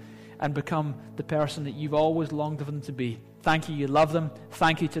Bible and become the person that you've always longed for them to be. Thank you, you love them.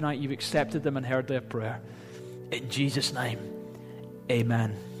 Thank you tonight, you've accepted them and heard their prayer. In Jesus' name,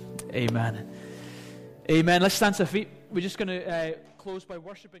 amen. Amen. Amen. Let's stand to our feet. We're just going to close by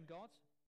worshiping God.